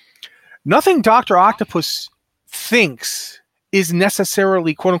second here. Nothing Dr. Octopus thinks is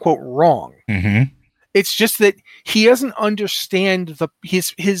necessarily quote-unquote wrong. Mm-hmm. It's just that he doesn't understand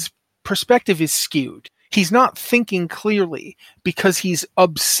his perspective is skewed. He's not thinking clearly because he's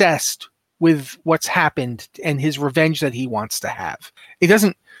obsessed with what's happened and his revenge that he wants to have.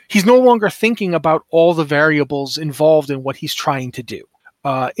 He's no longer thinking about all the variables involved in what he's trying to do.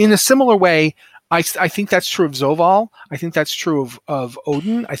 In a similar way, I think that's true of Zoval. I think that's true of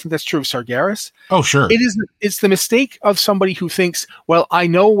Odin. I think that's true of Sargeras. Oh, sure. It's the mistake of somebody who thinks, well, I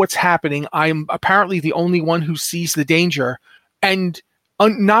know what's happening. I'm apparently the only one who sees the danger, and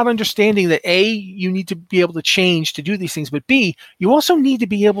not understanding that A, you need to be able to change to do these things, but B, you also need to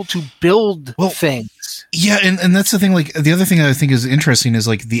be able to build things. Yeah, and that's the thing. Like, the other thing that I think is interesting is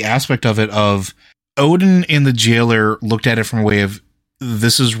like the aspect of it of Odin and the Jailer looked at it from a way of,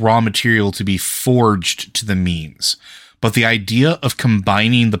 this is raw material to be forged to the means. But the idea of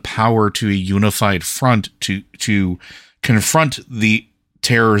combining the power to a unified front to confront the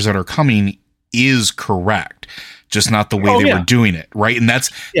terrors that are coming is correct. Just not the way they were doing it, right? And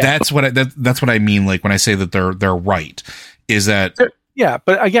that's what I mean. Like when I say that they're right, is that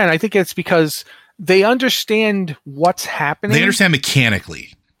but again, I think it's because they understand what's happening. They understand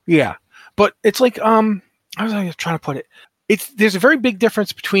mechanically. Yeah, but it's like how was I trying to put it? There's a very big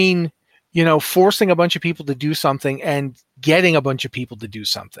difference between forcing a bunch of people to do something and getting a bunch of people to do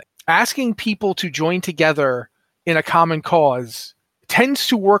something. Asking people to join together in a common cause tends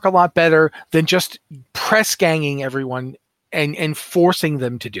to work a lot better than just press ganging everyone and forcing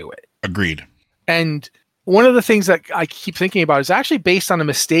them to do it. Agreed. And one of the things that I keep thinking about is actually based on a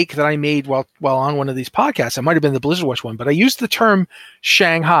mistake that I made while on one of these podcasts. It might have been the Blizzard Watch one, but I used the term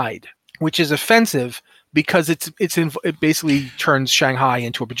Shanghaied, which is offensive because it basically turns Shanghai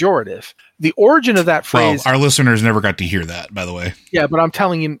into a pejorative. The origin of that phrase. Well, our listeners never got to hear that, by the way. Yeah, but I'm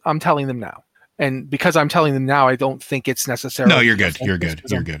telling them now. And because I'm telling them now, I don't think it's necessarily. No, you're good. You're good.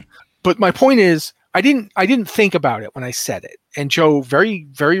 You're good. But my point is, I didn't think about it when I said it. And Joe very,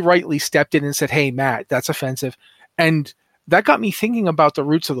 very rightly stepped in and said, "Hey, Matt, that's offensive." And that got me thinking about the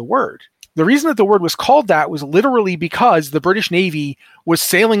roots of the word. The reason that the word was called that was literally because the British Navy was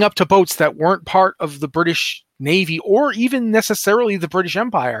sailing up to boats that weren't part of the British Navy or even necessarily the British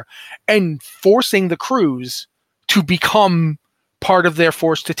Empire and forcing the crews to become part of their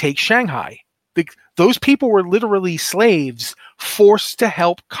force to take Shanghai. Those people were literally slaves forced to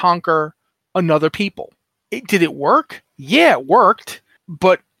help conquer another people. Did it work? Yeah, it worked.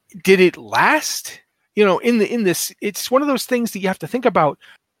 But did it last? In this, it's one of those things that you have to think about.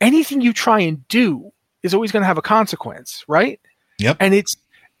 Anything you try and do is always going to have a consequence, right? Yep. And it's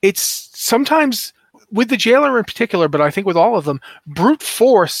sometimes with the Jailer in particular, but I think with all of them, brute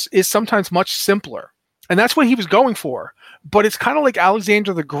force is sometimes much simpler. And that's what he was going for. but it's kind of like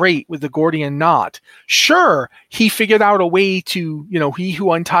Alexander the Great with the Gordian knot. Sure, he figured out a way to, he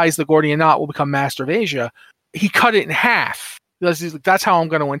who unties the Gordian knot will become master of Asia. He cut it in half. That's how I'm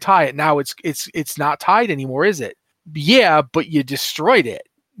going to untie it. Now it's not tied anymore, is it? Yeah, but you destroyed it.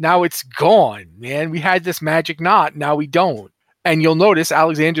 Now it's gone, man. We had this magic knot. Now we don't. And you'll notice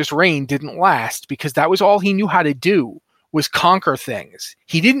Alexander's reign didn't last because that was all he knew how to do, was conquer things.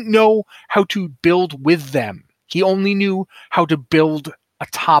 He didn't know how to build with them. He only knew how to build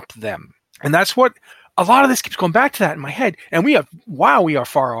atop them. And that's what a lot of this keeps going back to that in my head. And we are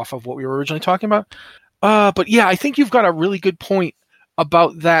far off of what we were originally talking about. But yeah, I think you've got a really good point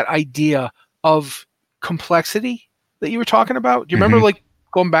about that idea of complexity that you were talking about. Do you remember, like,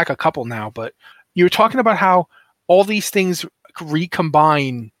 going back a couple now, but you were talking about how all these things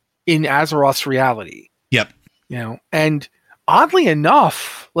recombine in Azeroth's reality. Yep. And oddly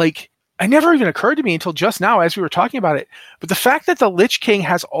enough, like, it never even occurred to me until just now as we were talking about it, but the fact that the Lich King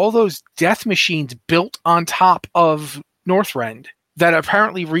has all those death machines built on top of Northrend that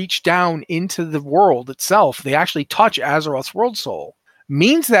apparently reach down into the world itself, they actually touch Azeroth's world soul,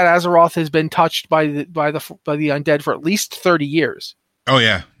 means that Azeroth has been touched by the undead for at least 30 years. Oh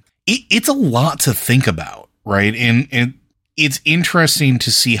yeah. It's a lot to think about, right? And it's interesting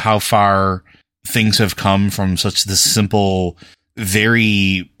to see how far things have come from such this simple,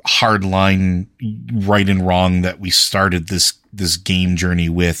 very hard line, right and wrong that we started this game journey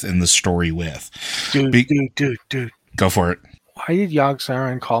with and the story with. Dude. Go for it. Why did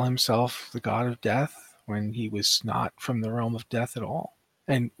Yogg-Saron call himself the god of death when he was not from the realm of death at all?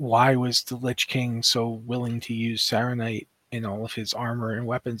 And why was the Lich King so willing to use Saronite in all of his armor and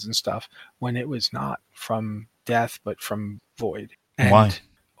weapons and stuff when it was not from death but from void? And, why?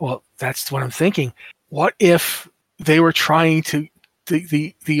 Well, that's what I'm thinking. What if they were trying to...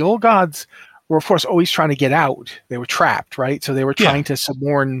 The old gods were, of course, always trying to get out. They were trapped, right? So they were trying to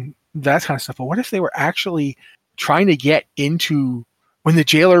suborn that kind of stuff. But what if they were actually trying to get into... When the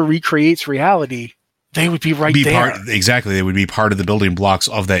jailer recreates reality, they would be there. Exactly. They would be part of the building blocks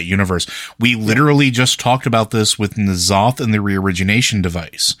of that universe. We literally just talked about this with N'Zoth and the reorigination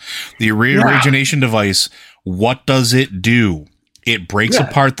device. The reorigination device, what does it do? It breaks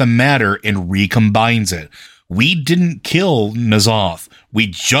apart the matter and recombines it. We didn't kill N'Zoth. We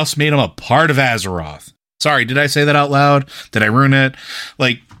just made him a part of Azeroth. Sorry, did I say that out loud? Did I ruin it?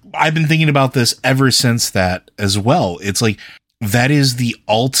 Like, I've been thinking about this ever since that as well. It's like, that is the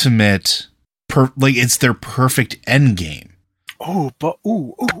ultimate, it's their perfect end game. But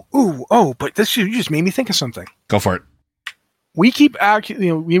this, you just made me think of something. Go for it. We keep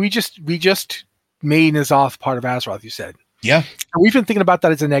we just made N'Zoth part of Azeroth, you said. Yeah. And we've been thinking about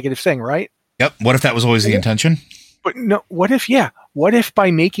that as a negative thing, right? Yep. What if that was always the intention? But no, what if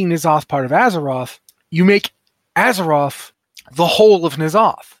by making N'Zoth part of Azeroth, you make Azeroth the whole of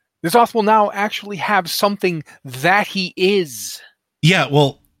N'Zoth? N'Zoth will now actually have something that he is. Yeah,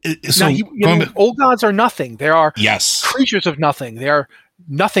 well, so old gods are nothing. They are creatures of nothing. They are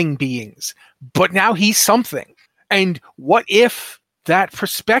nothing beings. But now he's something. And what if that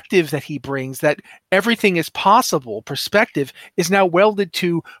perspective that he brings, that everything is possible perspective, is now welded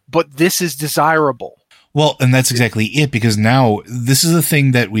to, but this is desirable? Well, and that's exactly it, because now this is a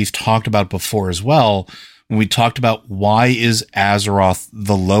thing that we've talked about before as well. When we talked about why is Azeroth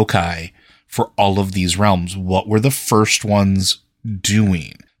the loci for all of these realms? What were the first ones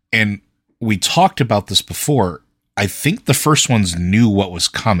doing? And we talked about this before. I think the first ones knew what was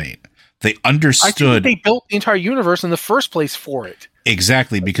coming. They understood. I think they built the entire universe in the first place for it.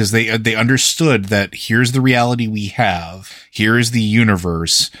 Exactly, because they understood that here's the reality we have. Here is the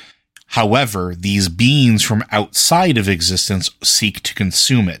universe. However, these beings from outside of existence seek to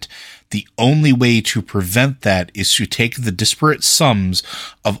consume it. The only way to prevent that is to take the disparate sums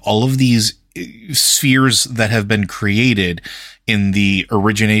of all of these spheres that have been created in the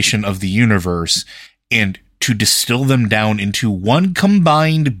origination of the universe and to distill them down into one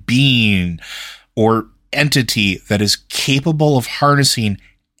combined being or entity that is capable of harnessing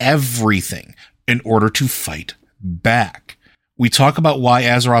everything in order to fight back. We talk about why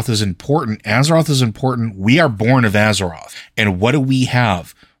Azeroth is important. Azeroth is important. We are born of Azeroth. And what do we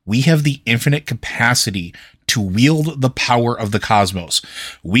have? We have the infinite capacity to wield the power of the cosmos.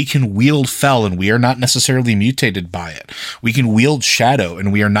 We can wield Fel and we are not necessarily mutated by it. We can wield Shadow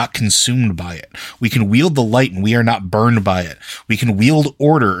and we are not consumed by it. We can wield the light and we are not burned by it. We can wield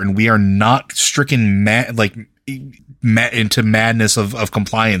order and we are not stricken into madness of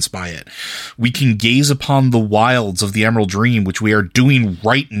compliance by it. We can gaze upon the wilds of the Emerald Dream, which we are doing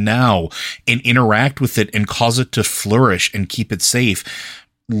right now, and interact with it and cause it to flourish and keep it safe.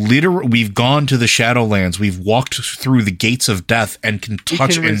 literally, we've gone to the Shadowlands. We've walked through the gates of death and can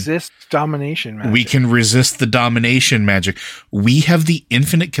touch and resist domination magic. We can resist the domination magic. We have the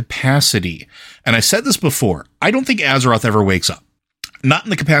infinite capacity. And I said this before. I don't think Azeroth ever wakes up. Not in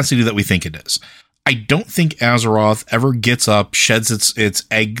the capacity that we think it is. I don't think Azeroth ever gets up, sheds its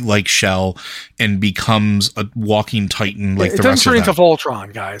egg-like shell, and becomes a walking titan like the rest of them. It doesn't turn into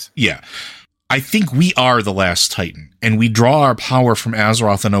Voltron, guys. Yeah. I think we are the last titan, and we draw our power from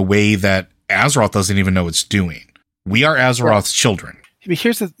Azeroth in a way that Azeroth doesn't even know it's doing. We are Azeroth's children.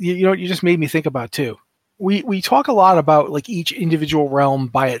 Here's the, you know what you just made me think about too. We talk a lot about like each individual realm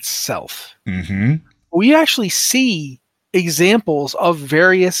by itself. Mm-hmm. We actually see examples of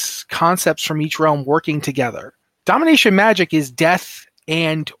various concepts from each realm working together. Domination magic is death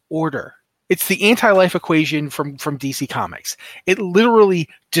and order. It's the anti-life equation from DC Comics. It literally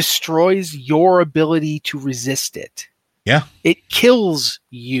destroys your ability to resist it. Yeah. It kills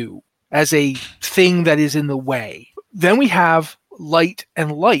you as a thing that is in the way. Then we have light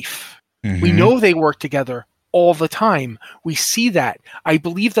and life. Mm-hmm. We know they work together all the time. We see that. I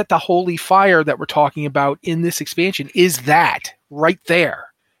believe that the holy fire that we're talking about in this expansion is that right there.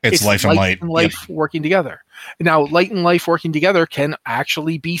 It's life and light. And life working together. Now, light and life working together can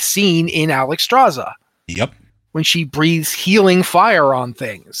actually be seen in Alexstrasza. Yep. When she breathes healing fire on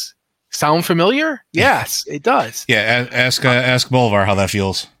things. Sound familiar? Yes, it does. Yeah, ask Bolvar how that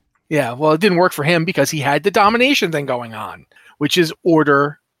feels. Yeah, well, it didn't work for him because he had the domination thing going on, which is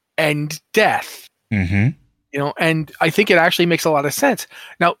order and death. Mm-hmm. You know, and I think it actually makes a lot of sense.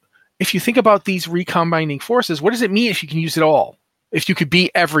 Now, if you think about these recombining forces, what does it mean if you can use it all? If you could be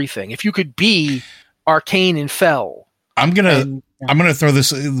everything, if you could be arcane and fell. I'm gonna throw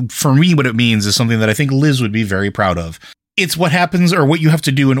this. For me, what it means is something that I think Liz would be very proud of. It's what happens or what you have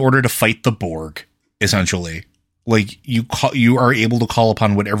to do in order to fight the Borg, essentially. Like you are able to call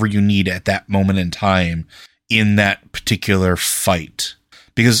upon whatever you need at that moment in time in that particular fight.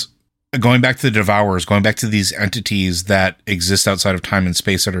 Because going back to the Devourers, going back to these entities that exist outside of time and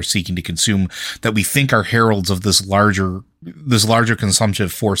space that are seeking to consume, that we think are heralds of this larger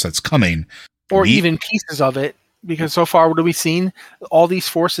consumptive force that's coming. Or even pieces of it, because so far what have we seen? All these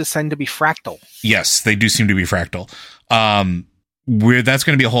forces tend to be fractal. Yes, they do seem to be fractal. That's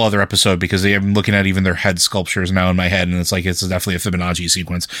going to be a whole other episode because I'm looking at even their head sculptures now in my head, and it's definitely a Fibonacci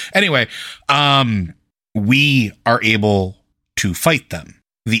sequence. Anyway, we are able to fight them.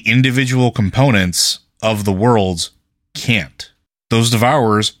 The individual components of the worlds can't. Those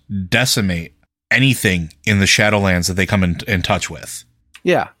Devourers decimate anything in the Shadowlands that they come in touch with.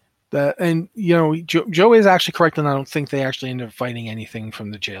 Yeah. And, you know, Joe is actually correct, and I don't think they actually end up fighting anything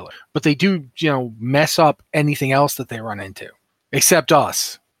from the jailer. But they do, you know, mess up anything else that they run into, except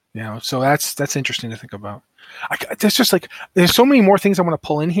us. You know, so that's interesting to think about. There's so many more things I want to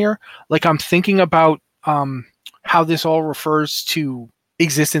pull in here. Like I'm thinking about how this all refers to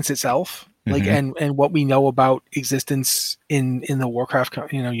existence itself, like and what we know about existence in the Warcraft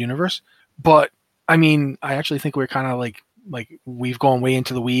universe. But I mean, I actually think we're kind of like we've gone way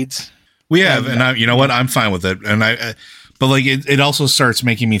into the weeds. We have, and you know what? I'm fine with it. And but like it also starts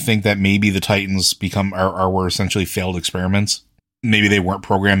making me think that maybe the Titans were essentially failed experiments. Maybe they weren't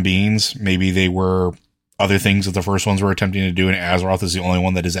programmed beings. Maybe they were other things that the first ones were attempting to do, and Azeroth is the only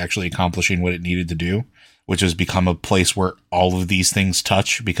one that is actually accomplishing what it needed to do, which has become a place where all of these things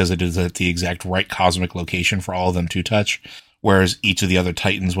touch because it is at the exact right cosmic location for all of them to touch. Whereas each of the other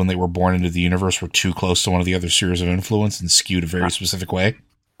Titans, when they were born into the universe, were too close to one of the other spheres of influence and skewed a very specific way.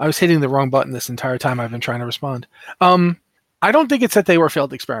 I was hitting the wrong button this entire time I've been trying to respond. I don't think it's that they were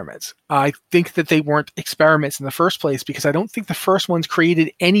failed experiments. I think that they weren't experiments in the first place because I don't think the first ones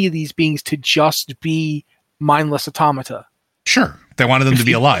created any of these beings to just be mindless automata. Sure. They wanted them to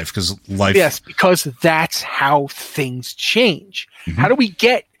be alive because life... Yes, because that's how things change. Mm-hmm. How do we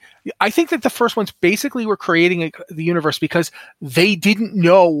get... I think that the first ones basically were creating the universe because they didn't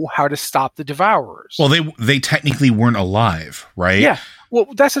know how to stop the Devourers. Well, they technically weren't alive, right? Yeah. Well,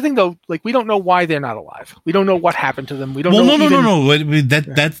 that's the thing, though. Like, we don't know why they're not alive. We don't know what happened to them. We don't know. No.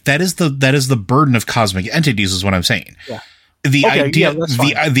 That is the burden of cosmic entities, is what I'm saying. Yeah. The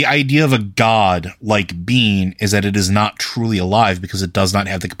idea of a god-like being is that it is not truly alive because it does not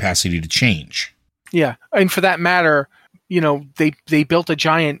have the capacity to change. Yeah, and for that matter, you know, they built a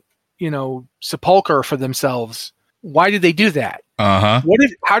giant, you know, sepulcher for themselves. Why did they do that? Uh-huh.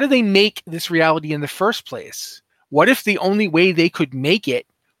 How did they make this reality in the first place? What if the only way they could make it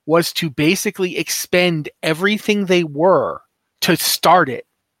was to basically expend everything they were to start it?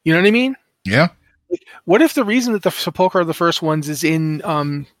 You know what I mean? Yeah. What if the reason that the sepulcher of the first ones is in, I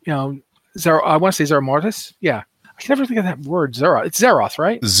want to say Zara Mortis? Yeah. I can never think of that word, Zeroth. It's Zeroth,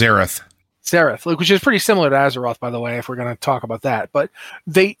 right? Zereth, like, which is pretty similar to Azeroth, by the way, if we're going to talk about that. But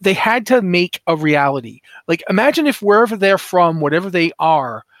they had to make a reality. Like, imagine if wherever they're from, whatever they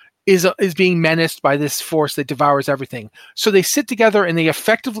are, is being menaced by this force that devours everything. So they sit together and they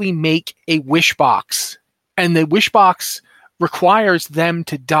effectively make a wish box. And the wish box requires them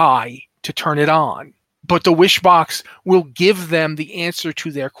to die to turn it on. But the wish box will give them the answer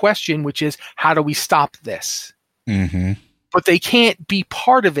to their question, which is, how do we stop this? Mm-hmm. But they can't be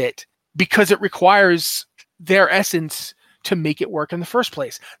part of it because it requires their essence to make it work in the first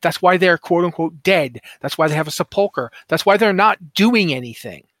place. That's why they're quote unquote dead. That's why they have a sepulcher. That's why they're not doing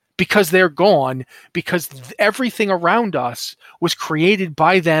anything, because they're gone, because everything around us was created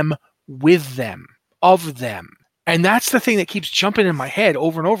by them, with them, of them. And that's the thing that keeps jumping in my head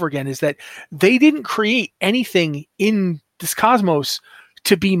over and over again, is that they didn't create anything in this cosmos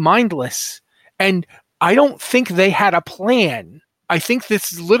to be mindless. And I don't think they had a plan. I think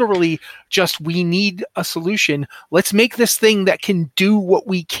this is literally just, we need a solution. Let's make this thing that can do what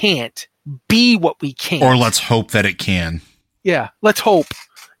we can't, be what we can't. Or let's hope that it can. Yeah, let's hope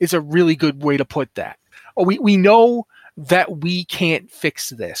is a really good way to put that. We know that we can't fix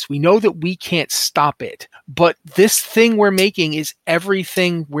this. We know that we can't stop it. But this thing we're making is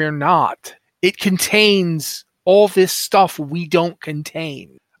everything we're not. It contains all this stuff we don't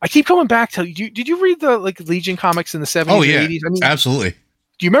contain. I keep coming back to, did you read the Legion comics in the 70s or 80s? I mean, absolutely.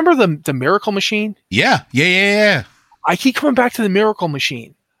 Do you remember the Miracle Machine? Yeah. I keep coming back to the Miracle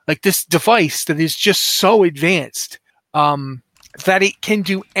Machine. Like this device that is just so advanced that it can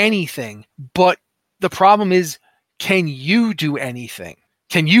do anything. But the problem is, can you do anything?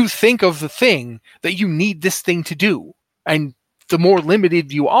 Can you think of the thing that you need this thing to do? And the more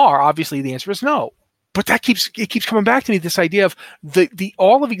limited you are, obviously the answer is no. But it keeps coming back to me, this idea of the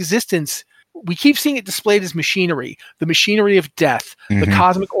all of existence. We keep seeing it displayed as machinery, the machinery of death, the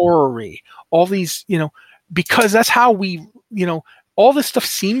cosmic orrery, all these, because that's how we, all this stuff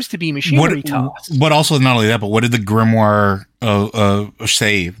seems to be machinery to us. But also, not only that, but what did the grimoire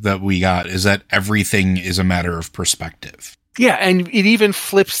say that we got is that everything is a matter of perspective. Yeah, and it even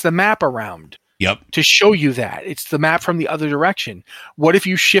flips the map around. Yep. To show you that it's the map from the other direction. What if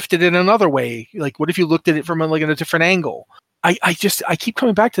you shifted it another way? Like, what if you looked at it from a different angle? I keep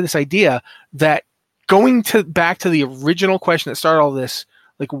coming back to this idea that going back to the original question that started all this,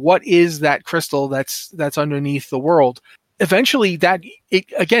 like, what is that crystal that's underneath the world? Eventually that it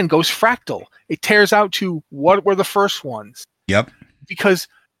again goes fractal. It tears out to what were the first ones. Yep. Because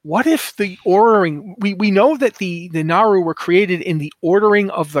what if the ordering, we know that the Naaru were created in the ordering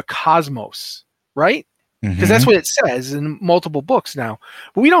of the cosmos, right? Because that's what it says in multiple books now.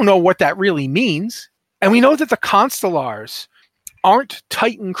 But we don't know what that really means. And we know that the Constellars aren't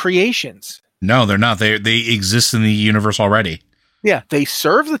Titan creations. No, they're not. They exist in the universe already. Yeah, they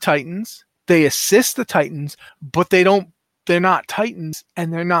serve the Titans, they assist the Titans, but they're not Titans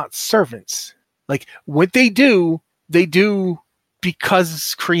and they're not servants. Like, what they do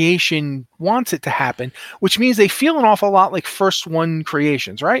because creation wants it to happen, which means they feel an awful lot like first one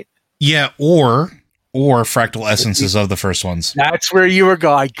creations, right? Yeah, or fractal essences of the first ones. That's where you were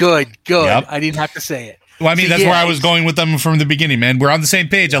going. Good. Yep. I didn't have to say it. Well, I mean, that's where I was going with them from the beginning, man. We're on the same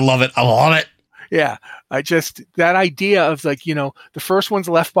page. I love it. Yeah. That idea of the first one's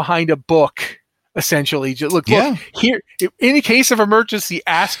left behind a book, essentially. Look, here, in the case of emergency,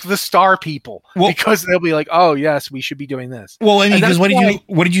 ask the star people, because they'll be like, oh yes, we should be doing this. Well, and because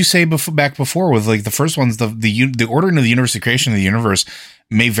what did you say back before with the first ones, the ordering of the universe, the creation of the universe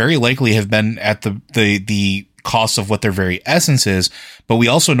may very likely have been at the cost of what their very essence is, but we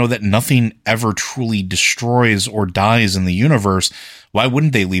also know that nothing ever truly destroys or dies in the universe. Why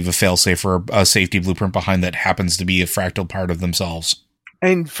wouldn't they leave a failsafe or a safety blueprint behind that happens to be a fractal part of themselves?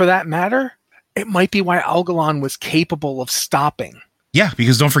 And for that matter, it might be why Algalon was capable of stopping. Yeah,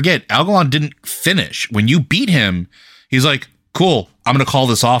 because don't forget, Algalon didn't finish. When you beat him, he's like, cool, I'm going to call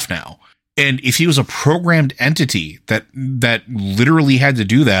this off now. And if he was a programmed entity that literally had to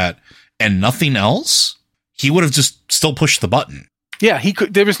do that and nothing else, he would have just still pushed the button. Yeah, he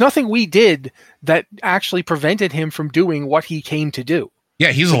could. There was nothing we did that actually prevented him from doing what he came to do.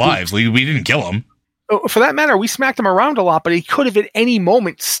 Yeah, he's alive. We didn't kill him. For that matter, we smacked him around a lot, but he could have at any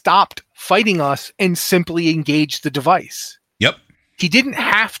moment stopped fighting us and simply engaged the device. Yep. He didn't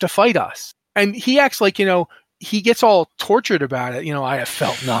have to fight us. And he acts like, he gets all tortured about it. I have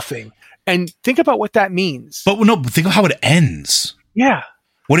felt nothing. And think about what that means. But think of how it ends. Yeah.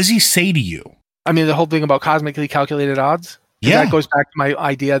 What does he say to you? I mean, the whole thing about cosmically calculated odds. Yeah. That goes back to my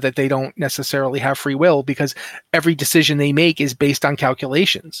idea that they don't necessarily have free will, because every decision they make is based on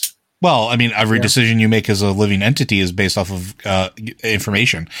calculations. Well, I mean, every decision you make as a living entity is based off of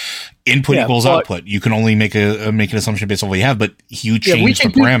information. Input equals output. You can only make an assumption based on what you have, but you change the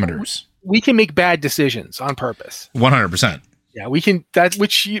parameters. We can make bad decisions on purpose. 100%. Yeah, we can. That,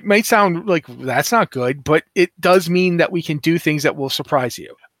 which might sound like that's not good, but it does mean that we can do things that will surprise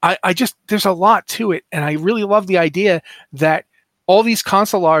you. I just, there's a lot to it, and I really love the idea that all these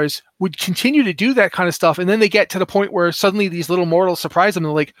consulars would continue to do that kind of stuff, and then they get to the point where suddenly these little mortals surprise them. And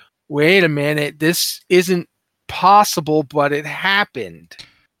they're like, wait a minute, this isn't possible, but it happened.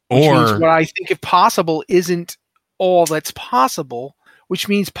 Which means what I think if possible isn't all that's possible, which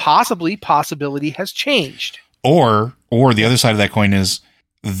means possibility has changed. Or the other side of that coin is,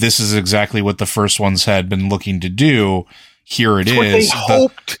 this is exactly what the first ones had been looking to do. Here it is. What they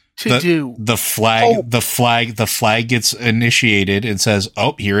hoped to do. The flag gets initiated and says,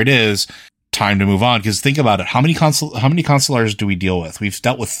 "Oh, here it is. Time to move on." Because think about it. How many consulars do we deal with? We've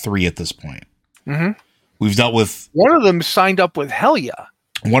dealt with 3 at this point. Mm-hmm. We've dealt with one of them signed up with Helia.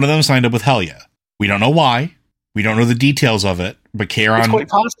 We don't know why. We don't know the details of it. But Charon, it's quite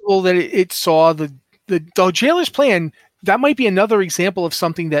possible that it saw the Jailer's plan. That might be another example of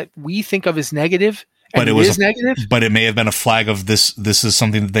something that we think of as negative. But it was negative. But it may have been a flag of this. This is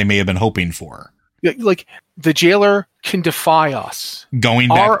something that they may have been hoping for. Like the Jailer can defy us.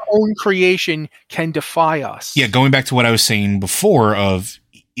 Our own creation can defy us. Yeah, going back to what I was saying before of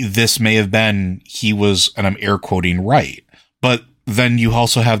this may have been, he was, and I'm air quoting, right. But then you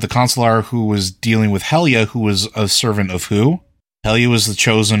also have the consular who was dealing with Helia, who was a servant of who? Helia was the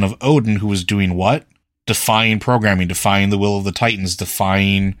chosen of Odin, who was doing what? Defying programming, defying the will of the Titans,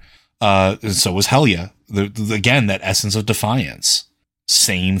 defying... and so was Helia. Again, that essence of defiance.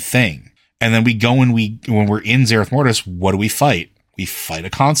 Same thing. And then we go when we're in Zereth Mortis, what do we fight? We fight a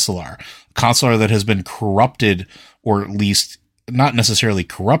consular. A consular that has been corrupted, or at least not necessarily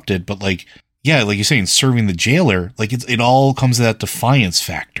corrupted, but like you're saying, serving the Jailer, like it all comes to that defiance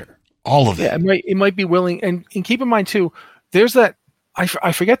factor. All of it. Yeah, it might be willing. And keep in mind too, there's that,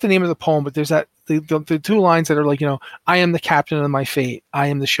 I forget the name of the poem, but there's that, the 2 lines that are like, I am the captain of my fate. I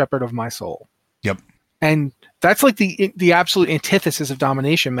am the shepherd of my soul. Yep. And that's like the absolute antithesis of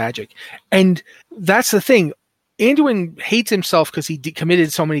domination magic. And that's the thing. Anduin hates himself because he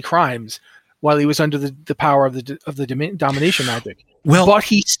committed so many crimes while he was under the power of the domination magic. Well, but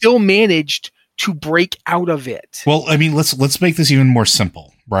he still managed to break out of it. Well, I mean, let's make this even more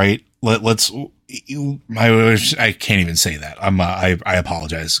simple, right? I can't even say that. I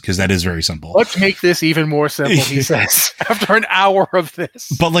apologize, because that is very simple. Let's make this even more simple, he says, after an hour of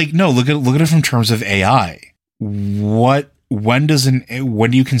this. But look at it from terms of AI. When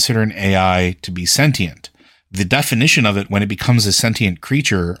do you consider an AI to be sentient? The definition of it, when it becomes a sentient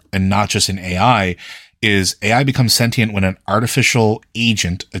creature and not just an AI, is AI becomes sentient when an artificial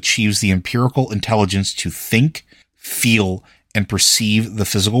agent achieves the empirical intelligence to think, feel, and perceive the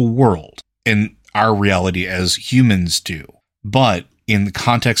physical world in our reality as humans do. But in the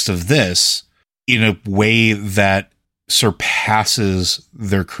context of this, in a way that surpasses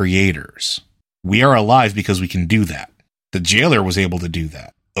their creators. We are alive because we can do that. The Jailer was able to do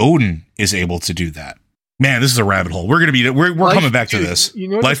that. Odin is able to do that. Man, this is a rabbit hole. We're coming back to this. You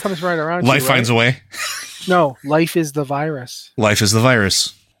know, life comes right around. Life finds a way. No, life is the virus. Life is the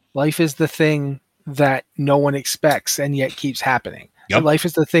virus. Life is the thing that no one expects and yet keeps happening. Yep. Life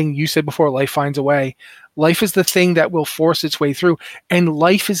is the thing you said before. Life finds a way. Life is the thing that will force its way through, and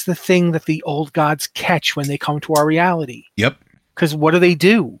life is the thing that the old gods catch when they come to our reality. Yep. Because what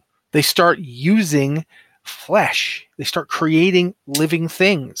do? They start using flesh. They start creating living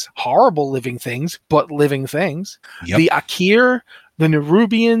things, horrible living things, but living things. Yep. The Akir, the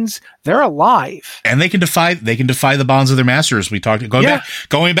Nerubians, they're alive, and they can defy the bonds of their masters. We talked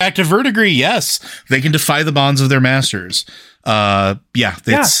going back to Verdigris. Yes, they can defy the bonds of their masters. They have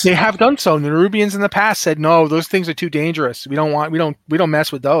done so. The Nerubians in the past said, "No, those things are too dangerous. We don't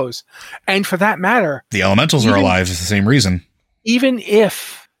mess with those." And for that matter, the elementals are alive for the same reason. Even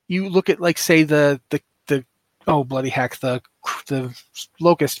if you look at, like, say the oh bloody heck, the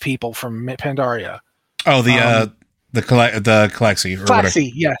locust people from Pandaria. Oh, the Calaxi.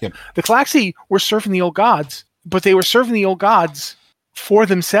 Calaxi, yeah. Yep. The Calaxi were serving the old gods, but they were serving the old gods for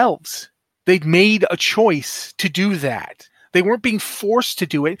themselves. They'd made a choice to do that. They weren't being forced to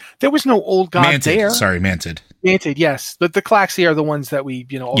do it. There was no old god there. Sorry, Mantid. Mantid, yes. But the Calaxi are the ones that we,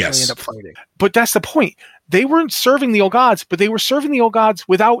 ultimately end up fighting. But that's the point. They weren't serving the old gods, but they were serving the old gods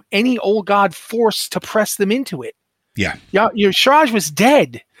without any old god force to press them into it. Yeah. Yeah. Shiraj was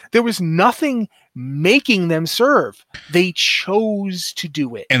dead. There was nothing making them serve. They chose to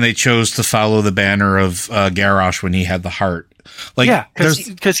do it. And they chose to follow the banner of Garrosh when he had the heart. Like, yeah,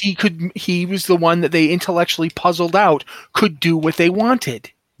 because he was the one that they intellectually puzzled out could do what they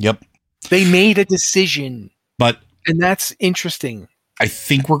wanted. Yep. They made a decision. And that's interesting. I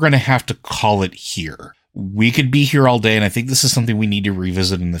think we're going to have to call it here. We could be here all day, and I think this is something we need to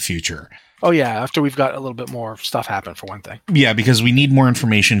revisit in the future. Oh, yeah, after we've got a little bit more stuff happen, for one thing. Yeah, because we need more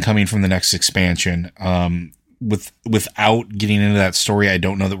information coming from the next expansion. Without getting into that story, I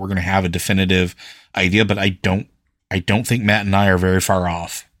don't know that we're going to have a definitive idea, but I don't think Matt and I are very far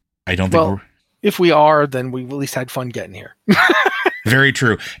off. I don't think we're... If we are, then we've at least had fun getting here. Very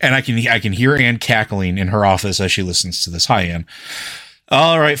true. And I can hear Ann cackling in her office as she listens to this. Hi, Ann.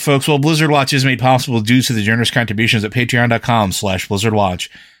 All right, folks. Well, Blizzard Watch is made possible due to the generous contributions at patreon.com/BlizzardWatch.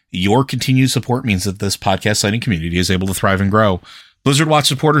 Your continued support means that this podcast site and community is able to thrive and grow. Blizzard Watch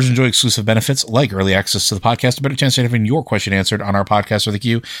supporters enjoy exclusive benefits like early access to the podcast, a better chance of having your question answered on our podcast or the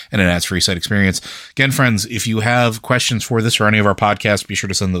queue, and an ads-free site experience. Again, friends, if you have questions for this or any of our podcasts, be sure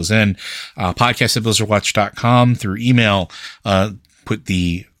to send those in. Podcast@BlizzardWatch.com through email. Put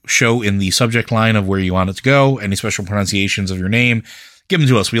the show in the subject line of where you want it to go. Any special pronunciations of your name, give them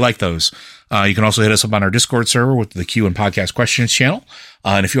to us. We like those. You can also hit us up on our Discord server with the Q and Podcast Questions channel.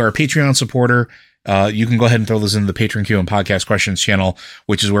 And if you are a Patreon supporter, you can go ahead and throw those in the Patreon Q and Podcast Questions channel,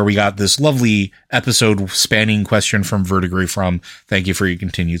 which is where we got this lovely episode spanning question from Verdigris from. Thank you for your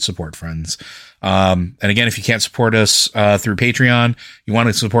continued support, friends. And again, if you can't support us through Patreon, you want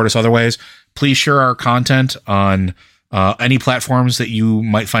to support us other ways, please share our content on any platforms that you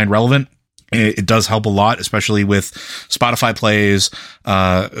might find relevant. It does help a lot, especially with Spotify plays,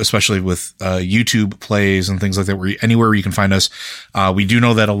 especially with YouTube plays and things like that, anywhere you can find us. We do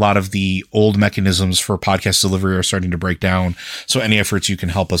know that a lot of the old mechanisms for podcast delivery are starting to break down. So any efforts you can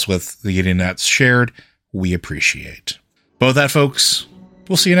help us with getting that shared, we appreciate. But with that, folks,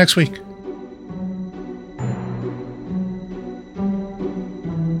 we'll see you next week.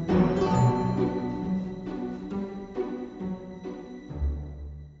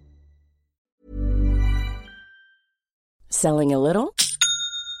 Selling a little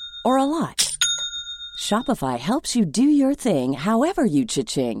or a lot? Shopify helps you do your thing however you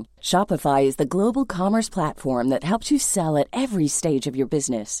cha-ching. Shopify is the global commerce platform that helps you sell at every stage of your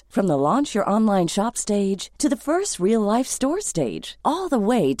business. From the launch your online shop stage to the first real-life store stage, all the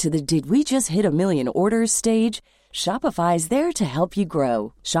way to the did we just hit a million orders stage. Shopify is there to help you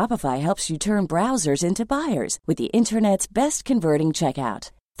grow. Shopify helps you turn browsers into buyers with the internet's best converting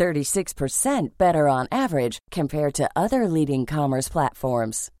checkout. 36% better on average compared to other leading commerce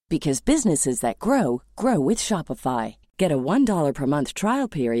platforms. Because businesses that grow, grow with Shopify. Get a $1 per month trial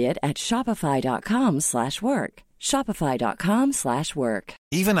period at shopify.com/work. Shopify.com/work.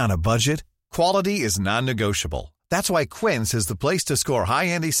 Even on a budget, quality is non-negotiable. That's why Quince is the place to score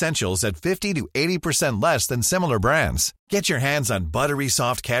high-end essentials at 50 to 80% less than similar brands. Get your hands on buttery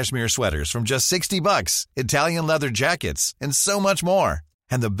soft cashmere sweaters from just $60, Italian leather jackets, and so much more.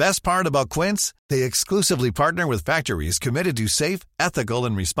 And the best part about Quince, they exclusively partner with factories committed to safe, ethical,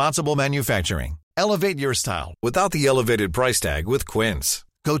 and responsible manufacturing. Elevate your style without the elevated price tag with Quince.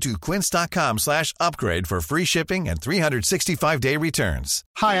 Go to quince.com/upgrade for free shipping and 365-day returns.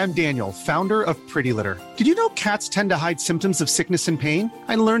 Hi, I'm Daniel, founder of Pretty Litter. Did you know cats tend to hide symptoms of sickness and pain?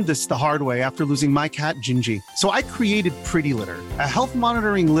 I learned this the hard way after losing my cat, Gingy. So I created Pretty Litter, a health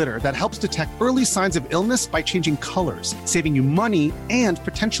monitoring litter that helps detect early signs of illness by changing colors, saving you money and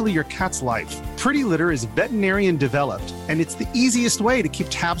potentially your cat's life. Pretty Litter is veterinarian developed, and it's the easiest way to keep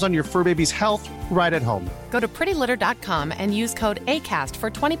tabs on your fur baby's health right at home. Go to prettylitter.com and use code ACAST for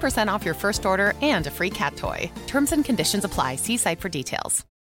 20% off your first order and a free cat toy. Terms and conditions apply. See site for details.